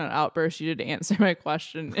passionate outburst, you did answer my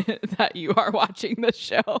question that you are watching the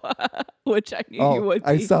show, which I knew you would be.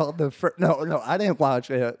 I saw the first. No, I didn't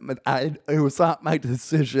watch it. But it was not my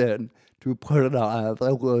decision to put it on.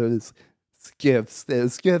 It was Skips.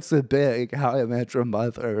 Skips a big How I Met Your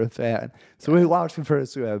Mother fan. So we watched the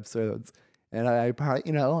first 2 episodes. And I probably,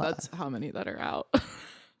 That's how many that are out.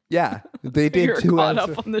 yeah, they did You're 2 caught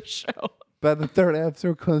episodes. up on the show. But the 3rd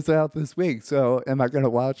episode comes out this week. So am I going to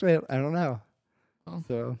watch it? I don't know. Oh.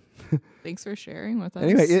 So Thanks for sharing with us.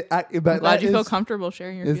 anyway, but I'm glad you feel is- comfortable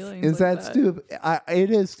sharing your feelings. Is like that stupid?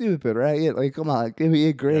 It is stupid, right? Like, come on, give me a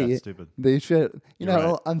Yeah, grade. it's stupid. They should, You're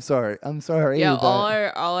right. I'm sorry. Yeah,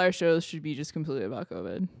 but all our shows should be just completely about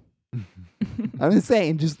COVID. I'm just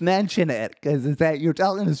saying, just mention it because it's that you're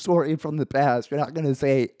telling a story from the past. You're not going to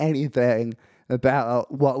say anything about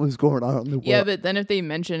what was going on in the world. Yeah, but then if they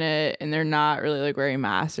mention it and they're not really like wearing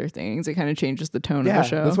masks or things, it kind of changes the tone of yeah, the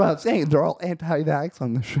show. that's what I'm saying. They're all anti-vax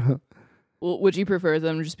on the show. Well, would you prefer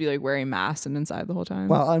them to just be like wearing masks and inside the whole time?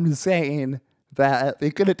 Well, I'm just saying that they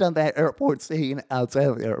could have done that airport scene outside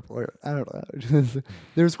of the airport. I don't know. Just,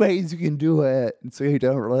 there's ways you can do it so you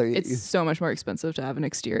don't really. it's so much more expensive to have an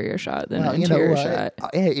exterior shot than Well, an you know interior what?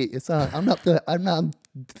 shot. Hey, it's I'm not the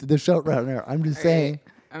showrunner. I'm just saying.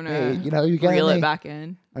 I'm Hey, gonna you gotta reel it make- back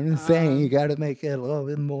in. I'm just saying you got to make it a little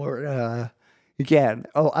bit more. Again,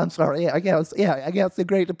 oh, I'm sorry. I guess the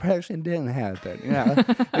Great Depression didn't happen.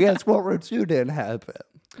 I guess World War II didn't happen.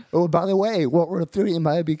 Oh, by the way, World War III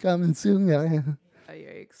might be coming soon. Oh,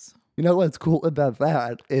 yikes. You know what's cool about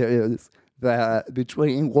that is that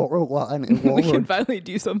between World War One and We World War can finally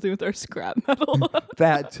do something with our scrap metal.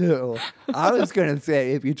 that too. I was gonna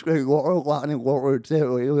say between World War One and World War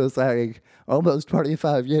Two, it was like almost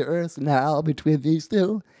 25 years. Now between these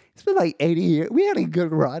two, it's been like 80 years. We had a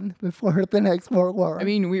good run before the next World War. I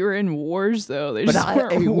mean, we were in wars though. They but just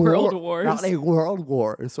weren't world wars. Not a world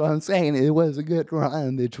war. So I'm saying it was a good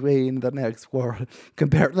run between the next war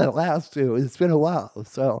compared to the last two. It's been a while,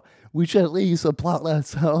 so we should at least applaud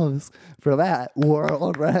ourselves for that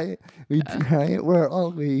world, right? Right,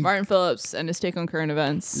 world. Martin Phillips and his take on current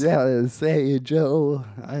events. Yeah, say Joe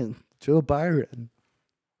Byron.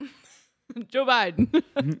 Joe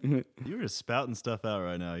Biden. You were just spouting stuff out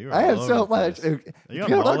right now. You're I all have over so the much. place. Are you on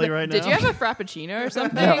people Molly don't- right now? Did you have a frappuccino or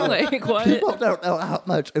something? Like what? People don't know how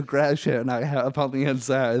much aggression I have on the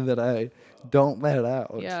inside that I don't let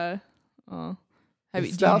out. Yeah. Oh. Have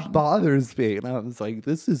you, do Stuff you- bothers me, and I was like,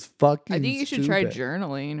 "This is fucking." I think you should try stupid.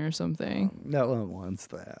 journaling or something. No one wants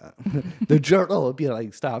that. The journal would be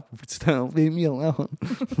like, "Stop, leave me alone."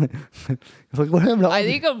 It's like, what am I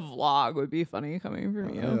think a vlog would be funny coming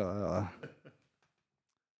from you.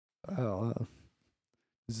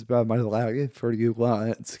 This is about my life for you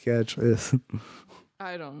want sketches.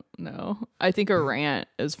 I don't know. I think a rant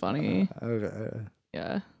is funny. Okay.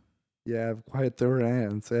 Yeah. Yeah, quite the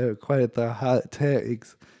rants, quite the hot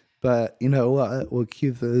takes. But you know what? We'll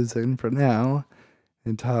keep those in for now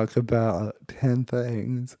and talk about 10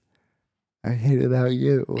 things I hate about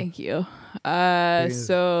you. Thank you. you.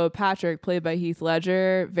 So Patrick, played by Heath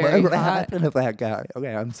Ledger, very What hot. happened to that guy?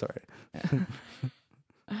 Okay, I'm sorry.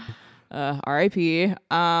 R.I.P.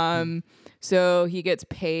 So he gets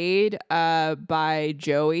paid by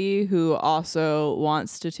Joey, who also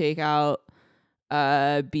wants to take out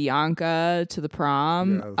Bianca to the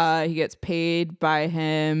prom. Yes. He gets paid by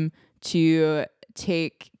him to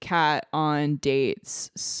take Kat on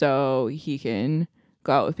dates so he can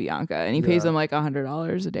go out with Bianca, and he pays Yeah. him like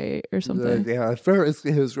 $100 a day or something. Yeah, at first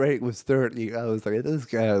his rate was 30. I was like, this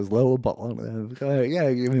guy is lowballing him.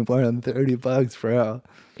 Yeah, give me more than $30, bro.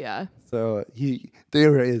 Yeah. So they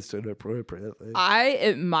raised it appropriately. I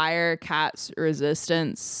admire Kat's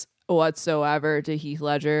resistance whatsoever to Heath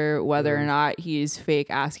Ledger, whether or not he's fake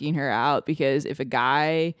asking her out, because if a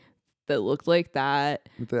guy that looked like that,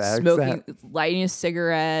 With the smoking, accent. lighting a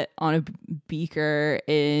cigarette on a beaker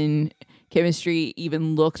in chemistry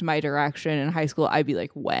even looked my direction in high school, I'd be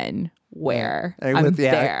like, when? Where? And I'm with the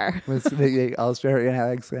there. with the Australian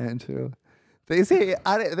accent too. They say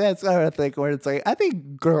that's another thing where it's like I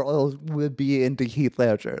think girls would be into Heath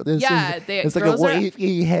Ledger. Yeah, it's like a girls are-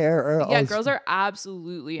 wavy hair. Yeah, girls are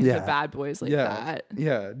absolutely into Yeah. bad boys like yeah, that.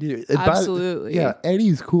 Yeah, dude. Absolutely. Yeah,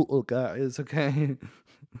 Eddie's cool, guys. Okay.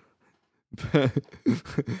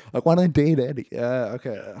 I want to date Eddie. Yeah,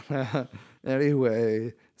 okay.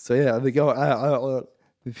 Anyway, so yeah, they go out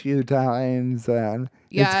a few times and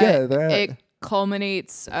Yeah, it's good. it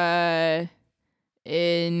culminates in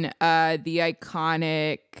the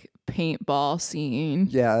iconic paintball scene.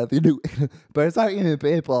 Yeah, they do, but it's not even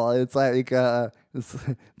paintball. It's like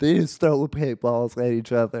they just throw paintballs at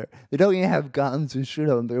each other. They don't even have guns to shoot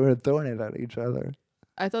them. They were throwing it at each other.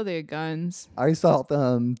 I thought they had guns. I saw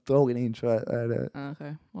them throwing each other at it. Oh,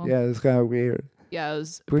 okay. Well, Yeah, it's kind of weird. yeah, it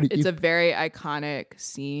was. Pretty- It's a very iconic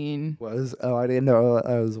scene. I didn't know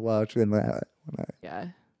I was watching that.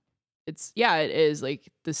 Yeah, it is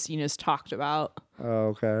like the scene is talked about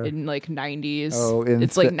Oh, okay. in like 90s. Oh, in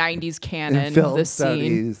it's like fi- 90s In canon. film This scene.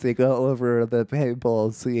 studies, they go over the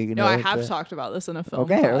paintball scene. No, I have talked about this in a film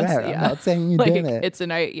Okay, class. okay. Yeah. I'm not saying you like didn't. it's a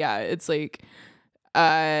night. Yeah, it's like,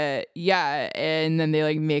 yeah, and then they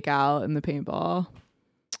like make out in the paintball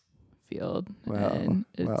field, Wow, and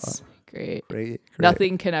it's great. Great.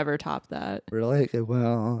 Nothing can ever top that. Really?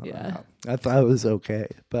 Well, Yeah. I thought it was okay,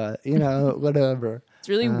 but whatever. It's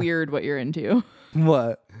really weird what you're into.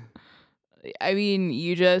 What? I mean,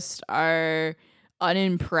 you just are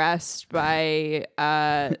unimpressed by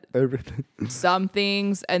Everything. some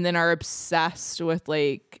things, and then are obsessed with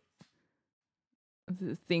like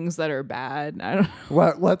things that are bad. I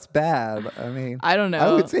don't. What's bad? I mean, I don't know.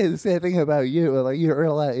 I would say the same thing about you. Like you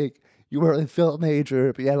were a film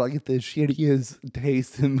major, but you had like the shittiest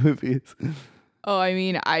taste in movies. Oh, I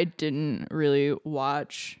mean, I didn't really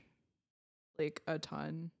watch like a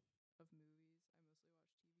ton.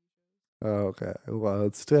 Oh, okay. Well,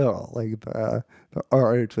 it's still like the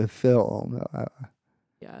art of film.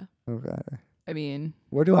 Yeah. Okay. I mean,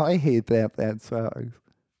 What do I hate that sucks?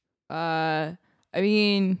 I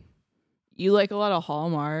mean, you like a lot of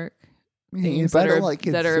Hallmark things But I that don't like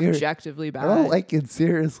it are seri- objectively bad. I don't like it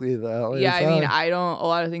seriously though. Yeah, It's I mean, not- I don't. A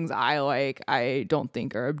lot of things I like, I don't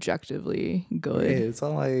think are objectively good. It's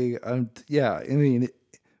not like yeah. I mean,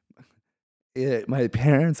 my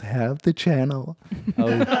parents have the channel.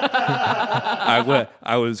 I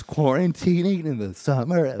was quarantining in the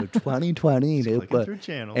summer of 2020, and Clicking through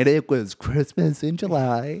channels. it was Christmas in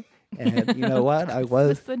July. And you know what? I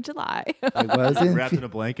This in July. wasn't Wrapped in a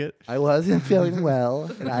blanket. I wasn't feeling well,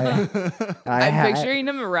 and I'm picturing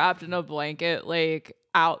him wrapped in a blanket, like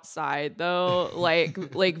outside though, like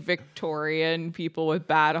Victorian people with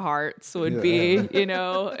bad hearts would be, in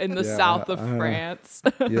the Yeah, south of France,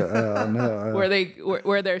 yeah, no,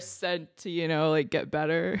 where they're sent to, like get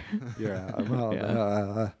better. yeah,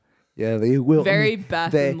 well, yeah, they will Very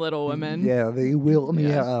Beth and Little Women. Yeah, they wheel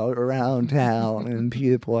me out around town, and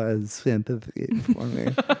people have sympathy for me.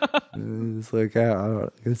 It's like I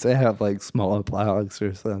guess they have like smallpox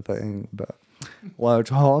or something. But watch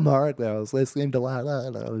Hallmark. I was listening to Lala,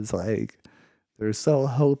 and I was like, "There's still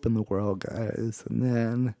hope in the world, guys." And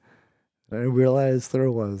then I realized there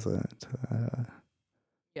wasn't.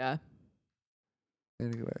 Yeah.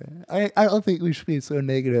 Anyway, I don't think we should be so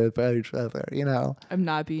negative about each other. I'm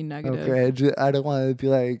not being negative. Okay, I don't want to be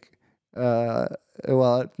like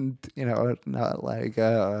well, you know, not like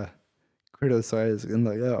criticizing,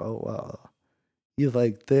 like, oh, well, you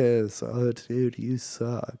like this, oh, dude, you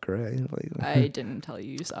suck, right? Like, I didn't tell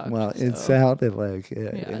you sucked. well, it so, sounded like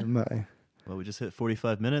it Yeah. in my. Well, we just hit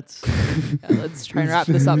 45 minutes. yeah, let's try and wrap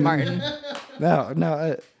this up, Martin. No,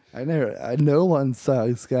 no one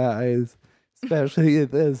sucks, guys. Especially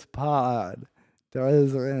this pod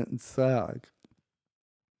doesn't suck.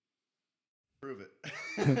 Prove it.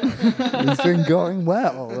 It's been going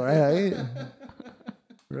well, right?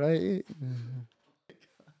 Right?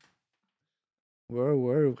 Where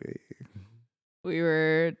were we? We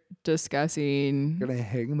were discussing. Gonna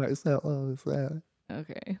hang myself. Oh, is that?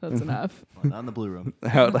 Okay, that's enough. Well, not in the blue room.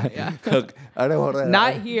 Yeah. I don't want to.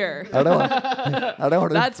 Not here. I don't want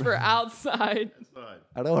to. That's for outside. That's fine.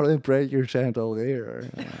 I don't want to break your chandelier.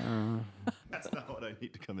 That's not what I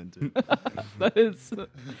need to come into. That is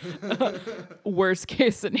worst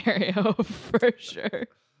case scenario for sure.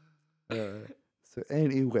 So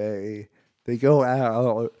anyway, they go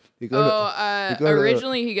out. They go to, go to-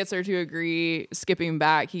 Originally he gets her to agree, skipping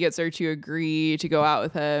back, he gets her to agree to go out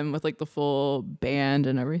with him with like the full band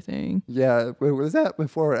and everything. Yeah, was that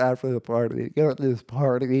before or after the party? They go to this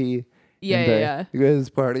party. Yeah, yeah. You go to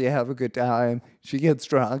this party, have a good time. She gets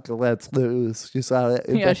drunk and lets loose. She saw it.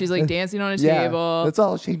 Yeah, she's like dancing on a Yeah, table. that's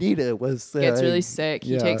all she needed was. Gets really sick.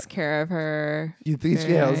 He yeah. takes care of her. You think she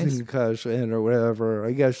Very has nice. a concussion or whatever?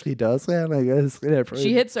 I guess she doesn't. I guess they never.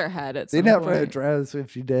 She hits her head at They some never point. address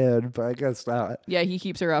if she did, but I guess not. Yeah, he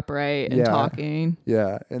keeps her upright and Yeah. talking.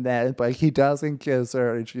 Yeah, and that, but he doesn't kiss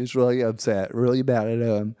her, and she's really upset, really mad at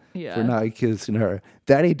him for Yeah. not kissing her.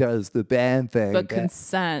 Then he does the band thing. But that-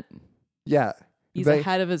 consent. yeah. He's but-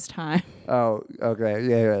 ahead of his time. Oh, okay,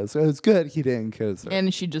 yeah. So it's good he didn't kiss her.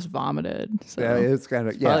 And she just vomited. So Yeah, it's kind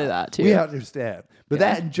of probably that, too. We understand, but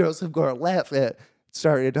Yeah. that Joseph Gordon-Levitt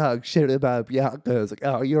started to talk shit about Bianca. It's like,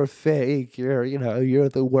 oh, you're fake. You're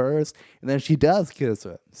the worst. And then she does kiss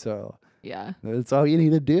him. So yeah. that's all you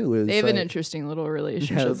need to do. Is They have an like- interesting little Yeah,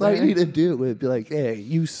 relationship. that's all you there. need to do. Is be like, hey,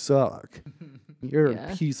 you suck. You're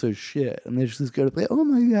Yeah. a piece of shit. And then she's gonna be, oh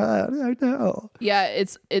my god, I know. Yeah,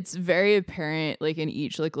 it's very apparent like in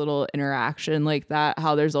each like little interaction like that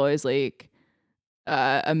how there's always like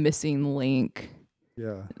a missing link.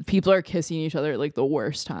 Yeah, People are kissing each other at like the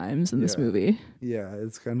worst times in this Yeah. movie. yeah.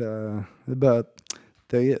 It's kind of, but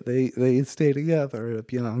they stay together.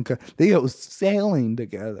 Bianca, they go sailing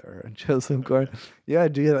together. And Joseph Gordon, yeah,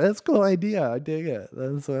 dude, that's a cool idea. I dig it.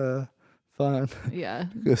 That's fun. Yeah.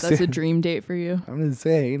 Go That's a sail- dream date for you. I'm just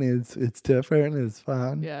saying, it's different. It's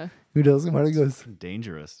fun. Yeah. Who doesn't want to go?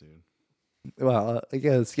 Dangerous, dude. Well, I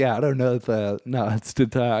guess, yeah, I don't know if that knots to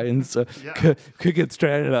tie, and so Yeah. could get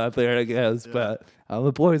stranded out there, I guess. But I'm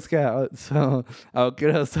a Boy Scout, so I'll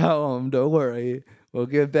get us home. Don't worry, we'll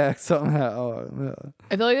get back somehow.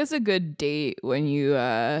 I feel like that's a good date when you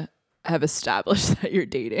have established that you're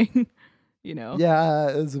dating, you know? Yeah,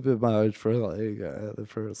 it's a bit much for like the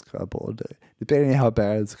first couple of days, depending how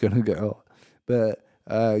bad it's gonna go. But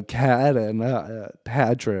Kat and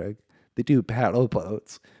Patrick, they do paddle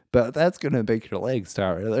boats. But that's gonna make your legs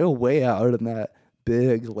tired. They're way out in that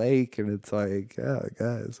big lake, and it's like, oh,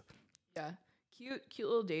 guys. Yeah. Cute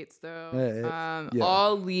little dates though. Yeah.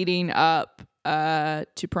 All leading up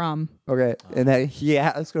to prom. Okay, and then he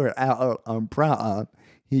asks her out on prom.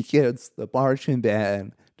 He gets the marching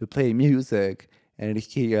band to play music, and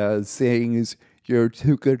he sings, "You're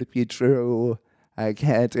too good to be true. I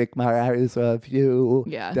can't take my eyes off you."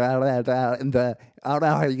 Yeah. Da, da, da. And I don't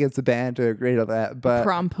know how he gets the band to agree to that, but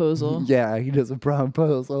Promposal. yeah, he does a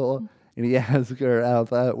proposal, and he asks her out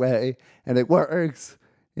that way, and it works.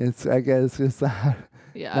 I guess it's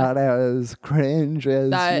Yeah. not as cringe as you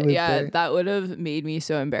That would yeah, think. that would have made me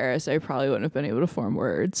so embarrassed. I probably wouldn't have been able to form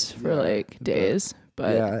words for like days.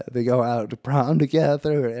 But Yeah, they go out to prom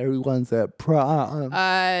together. Everyone's at prom.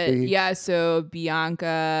 yeah, so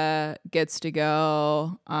Bianca gets to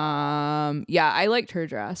go. Yeah, I liked her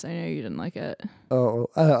dress. I know you didn't like it. Oh,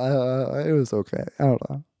 it was okay. I don't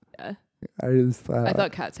know. Yeah. I just I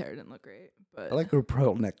thought Kat's hair didn't look great, but I like her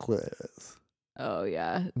pearl necklace. oh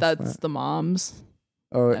yeah, that's the mom's.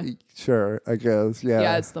 Oh, Yeah. sure, I guess. Yeah.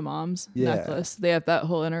 Yeah, it's the mom's Yeah. necklace. They have that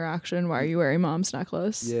whole interaction. Why are you wearing mom's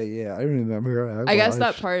necklace? Yeah, I remember. I guess that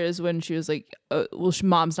watched- part is when she was like, well,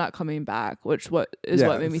 mom's not coming back, which what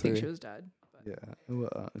Yeah, made me think see. she was dead. Yeah,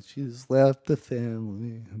 well, she's left the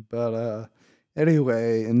family, but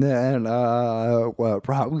anyway, and then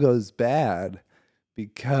prom goes bad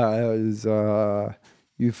because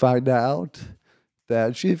you find out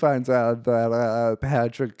that she finds out that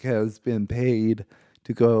Patrick has been paid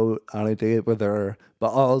to go on a date with her, but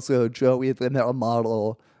also Joey, the male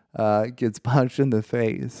model, gets punched in the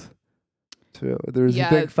face. So there's Yeah.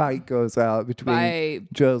 a big fight goes out between By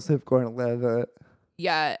Joseph Gordon-Levitt.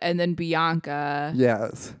 yeah, and then Bianca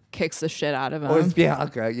Yes. kicks the shit out of Or it's him.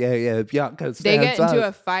 Bianca. Yeah. Bianca stands They get into a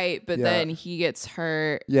up. fight, but Yeah. then he gets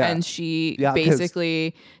hurt, Yeah. and she Bianca's-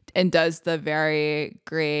 basically and does the very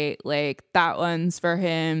great like that one's for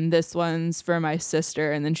him, this one's for my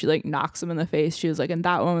sister, and then she like knocks him in the face. She was like, and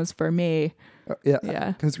that one was for me. Yeah.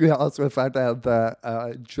 Yeah. Because we also found out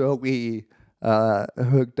that Joey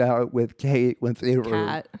hooked out with Kate when they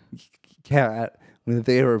were Cat. when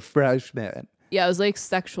they were freshmen. Yeah, it was like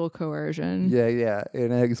sexual coercion. Yeah.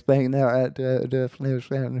 And I explained that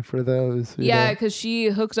definition for those. who Yeah, don't- because she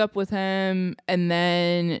hooked up with him and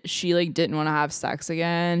then she like didn't want to have sex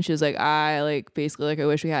again. She was like, I like basically like I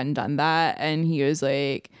wish we hadn't done that. And he was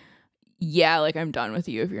like, yeah, like I'm done with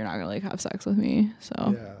you if you're not gonna like have sex with me.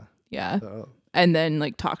 So yeah. So, And then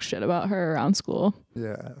like talk shit about her around school.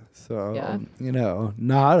 yeah. So Yeah.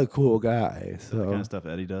 not a cool guy. So The kind of stuff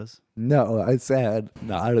Eddie does. no, I said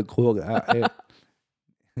not a cool guy.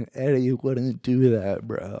 Eddie wouldn't do that,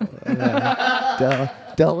 bro.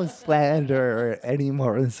 Don't slander Eddie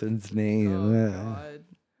Morrison's name.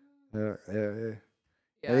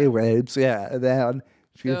 Anyways, yeah. Then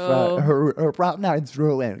she So- her prom night's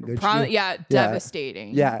ruined. 'Cause she-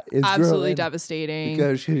 Devastating. Yeah, it's absolutely ruined devastating.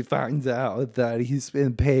 because she finds out that he's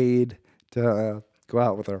been paid to go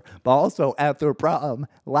out with her. But also at their prom,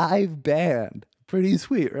 live band. Pretty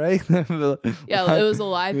sweet, right? Yeah, it was a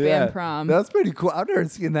live band prom. That's pretty cool. I've never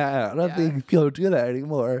seen that. I don't Yeah. think people do that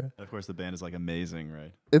anymore. Of course, the band is like amazing,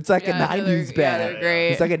 right? It's like Yeah, a no, 90s they're band. great.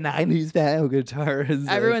 It's like a 90s band with guitars.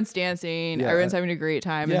 Everyone's dancing. Yeah. Everyone's having a great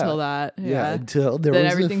time Yeah. until that. Yeah, until there Then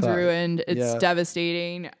was a everything's fight. ruined. It's Yeah.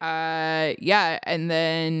 devastating. And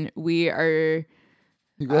then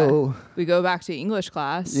You go we go back to English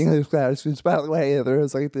class. English class, which by the way,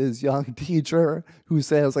 there's like this young teacher who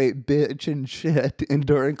says like bitch and shit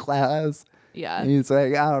during class. Yeah. And he's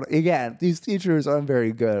like, again, these teachers aren't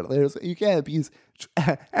very good. You can't be,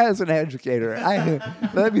 as an educator,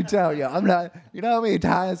 let me tell you, I'm not, you know how many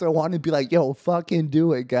times I want to be like, yo, fucking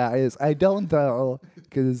do it, guys. I don't though,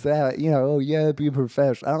 because that, yeah, be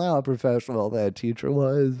professional. I don't know how professional that teacher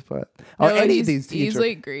was, but any of these teachers. He's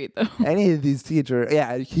like great though. Any of these teachers,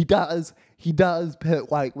 yeah, he does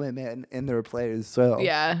put white women in their place. So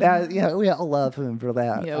Yeah. we all love him for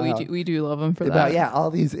that. Yeah, we do love him for But that. yeah,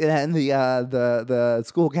 all these and the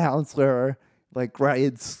school counselor like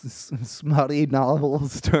writes smutty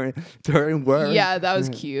novels during work. Yeah, that was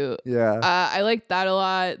cute. Yeah. I liked that a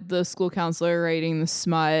lot. The school counselor writing the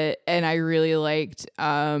smut, and I really liked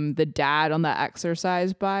the dad on the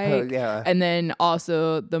exercise bike. yeah. And then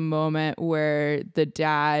also the moment where the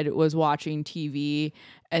dad was watching TV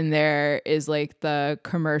and there is like the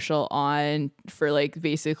commercial on for like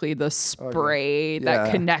basically the spray that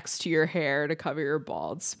Yeah. connects to your hair to cover your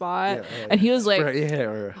bald spot. Yeah, and he was like, Spray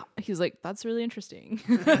hair. he's like, that's really interesting.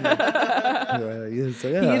 Yeah, he's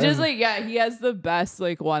like, He's just like, yeah, he has the best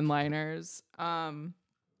like one-liners. yeah.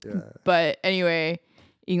 But anyway,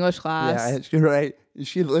 English class. Yeah,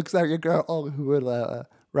 she looks like a girl who would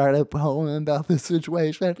write a poem about the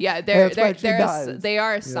situation. Yeah, That's what she does. they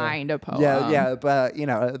are assigned a poem. Yeah, but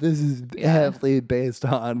this is heavily based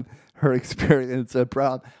on her experience at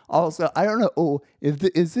prom. Also, I don't know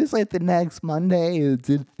is this like the next Monday?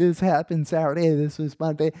 Did this happen Saturday? This was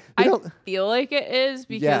Monday. I feel like it is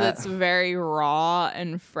because Yeah. it's very raw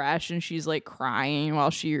and fresh, and she's like crying while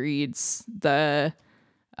she reads the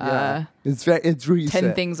it's recent.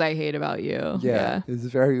 10 Things I Hate About You. Yeah, it's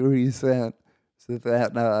very recent. So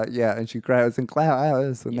that and she cries in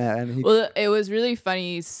class, and then he Well, it was really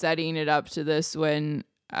funny setting it up to this when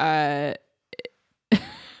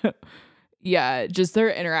just their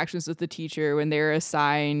interactions with the teacher when they were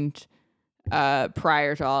assigned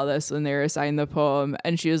prior to all this, when they were assigned the poem,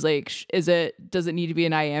 and she was like, does it need to be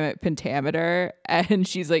an iambic pentameter? And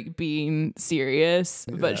she's like being serious,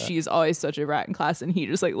 but she's always such a rat in class, and he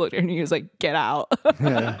just like looked at her and he was like, get out.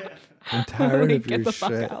 I'm tired of Get your the shit.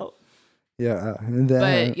 fuck out. Yeah, and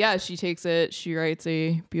then But yeah, she takes it, she writes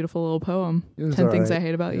a beautiful little poem. It was 10 Things I alright.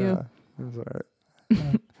 Hate About Yeah, You. it was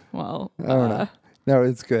alright. Well, I don't know. No,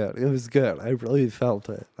 it's good. It was good. I really felt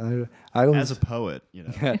it. I was As a poet,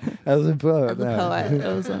 as a poet. As a poet, it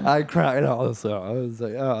was a- I cried also. I was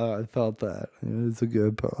like, oh, I felt that. It was a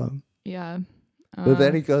good poem. yeah. But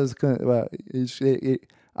then he goes, well,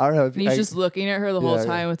 I don't know if And he's just looking at her the whole yeah.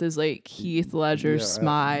 time with his like Heath Ledger Yeah.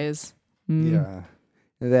 smize. Yeah.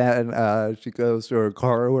 And then she goes to her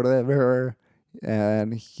car or whatever,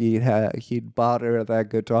 and he'd bought her that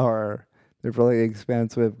guitar, the really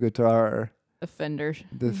expensive guitar, offender.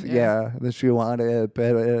 That she wanted,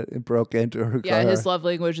 but it broke into her Yeah, car. his love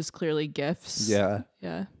language is clearly gifts. Yeah.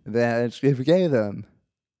 Yeah. Then she forgave him.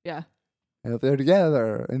 Yeah. And they're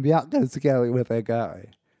together, and Bianca's together with that guy.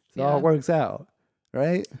 So Yeah. it works out,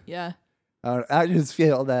 right? Yeah. I just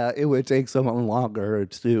feel that it would take someone longer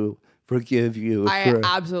to forgive you. I for,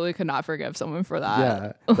 absolutely could not forgive someone for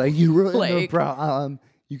that. yeah, like you ruined the Like- prom.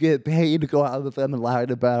 You get paid to go out with them and lied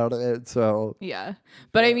about it. So Yeah.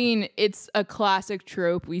 But I mean, it's a classic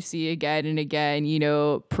trope we see again and again, you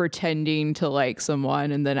know, pretending to like someone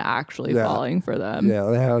and then actually Yeah. falling for them. yeah,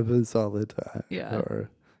 that happens all the time. Yeah.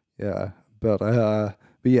 But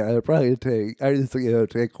yeah, it'd probably take. I just think it would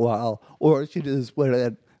take a while, or she just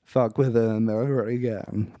wouldn't fuck with him ever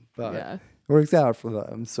again. But Yeah. it works out for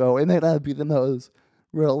them. So it may not be the most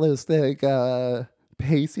realistic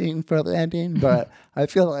pacing for the ending, but I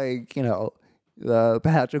feel like, you know,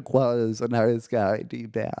 Patrick was a nice guy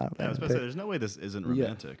deep down. Yeah, I was about to say, there's no way this isn't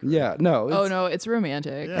romantic. right? Yeah, no. Oh it's- no, it's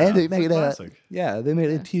romantic. Yeah, And they it's a made a classic. they made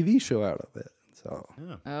a TV show out of it. So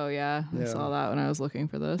Yeah. Oh yeah. I Yeah. saw that when I was looking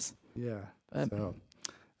for this. yeah. But- So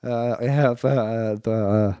I have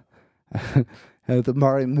the have the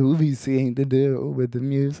Martin movie scene to do with the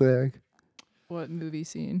music. What movie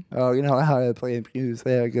scene? Oh, you know how I play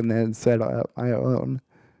music and then set up my own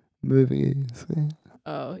movies.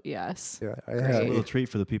 Oh yes. Yeah, I It's a have. little treat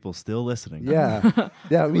for the people still listening. Yeah,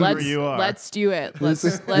 yeah. Let's you are. let's do it. This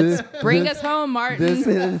is- Let's bring this- us home, Martin.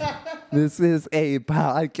 this is a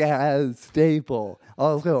podcast staple.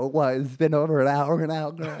 Also, what? It's been over an hour now.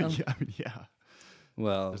 Graham? yeah, I mean, yeah.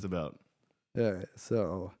 Well, Just about. all right.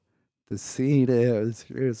 So the scene is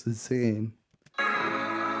here's the scene.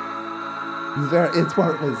 It's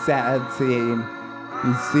more of a sad scene.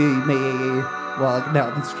 You see me walking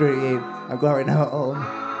down the street. I'm going home.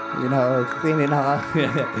 You know, cleaning off,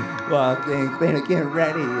 walking, cleaning, getting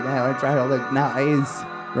ready. You know, I'm trying to look nice,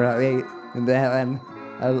 right? And then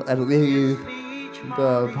I leave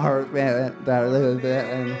the apartment that I live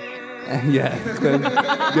in. And yeah,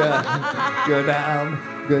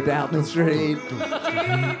 go down the street,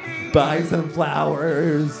 buy some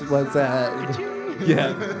flowers. What's that? Yeah,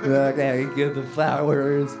 okay, get the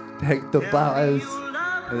flowers, take the bus,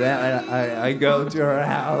 and then I go to her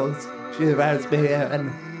house. She invites me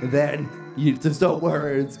in, and then there's no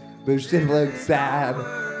words, but she looks sad,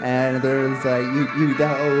 and there's like, you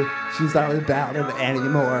know, she's not about it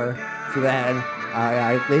anymore. So then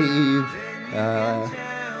I leave,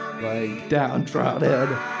 like downtrodden,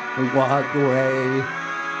 and walk away,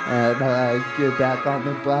 and I get back on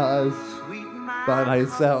the bus by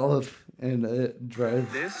myself. In a dress.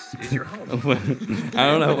 This is your home. I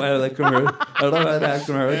don't know why that commercial. I don't know why that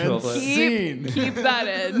commercial. And Played. scene. Keep that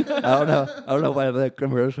in. I don't know why that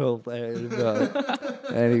commercial played.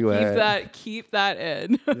 But anyway. Keep that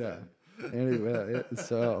in. Yeah. Anyway,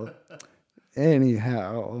 so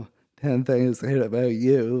anyhow, 10 things I hate about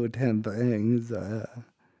you. 10 things.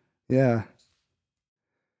 Yeah.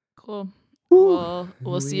 Cool. Well,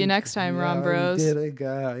 we'll see you next time, Ron We Bros. did it,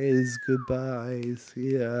 guys. Goodbye.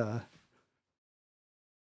 See ya.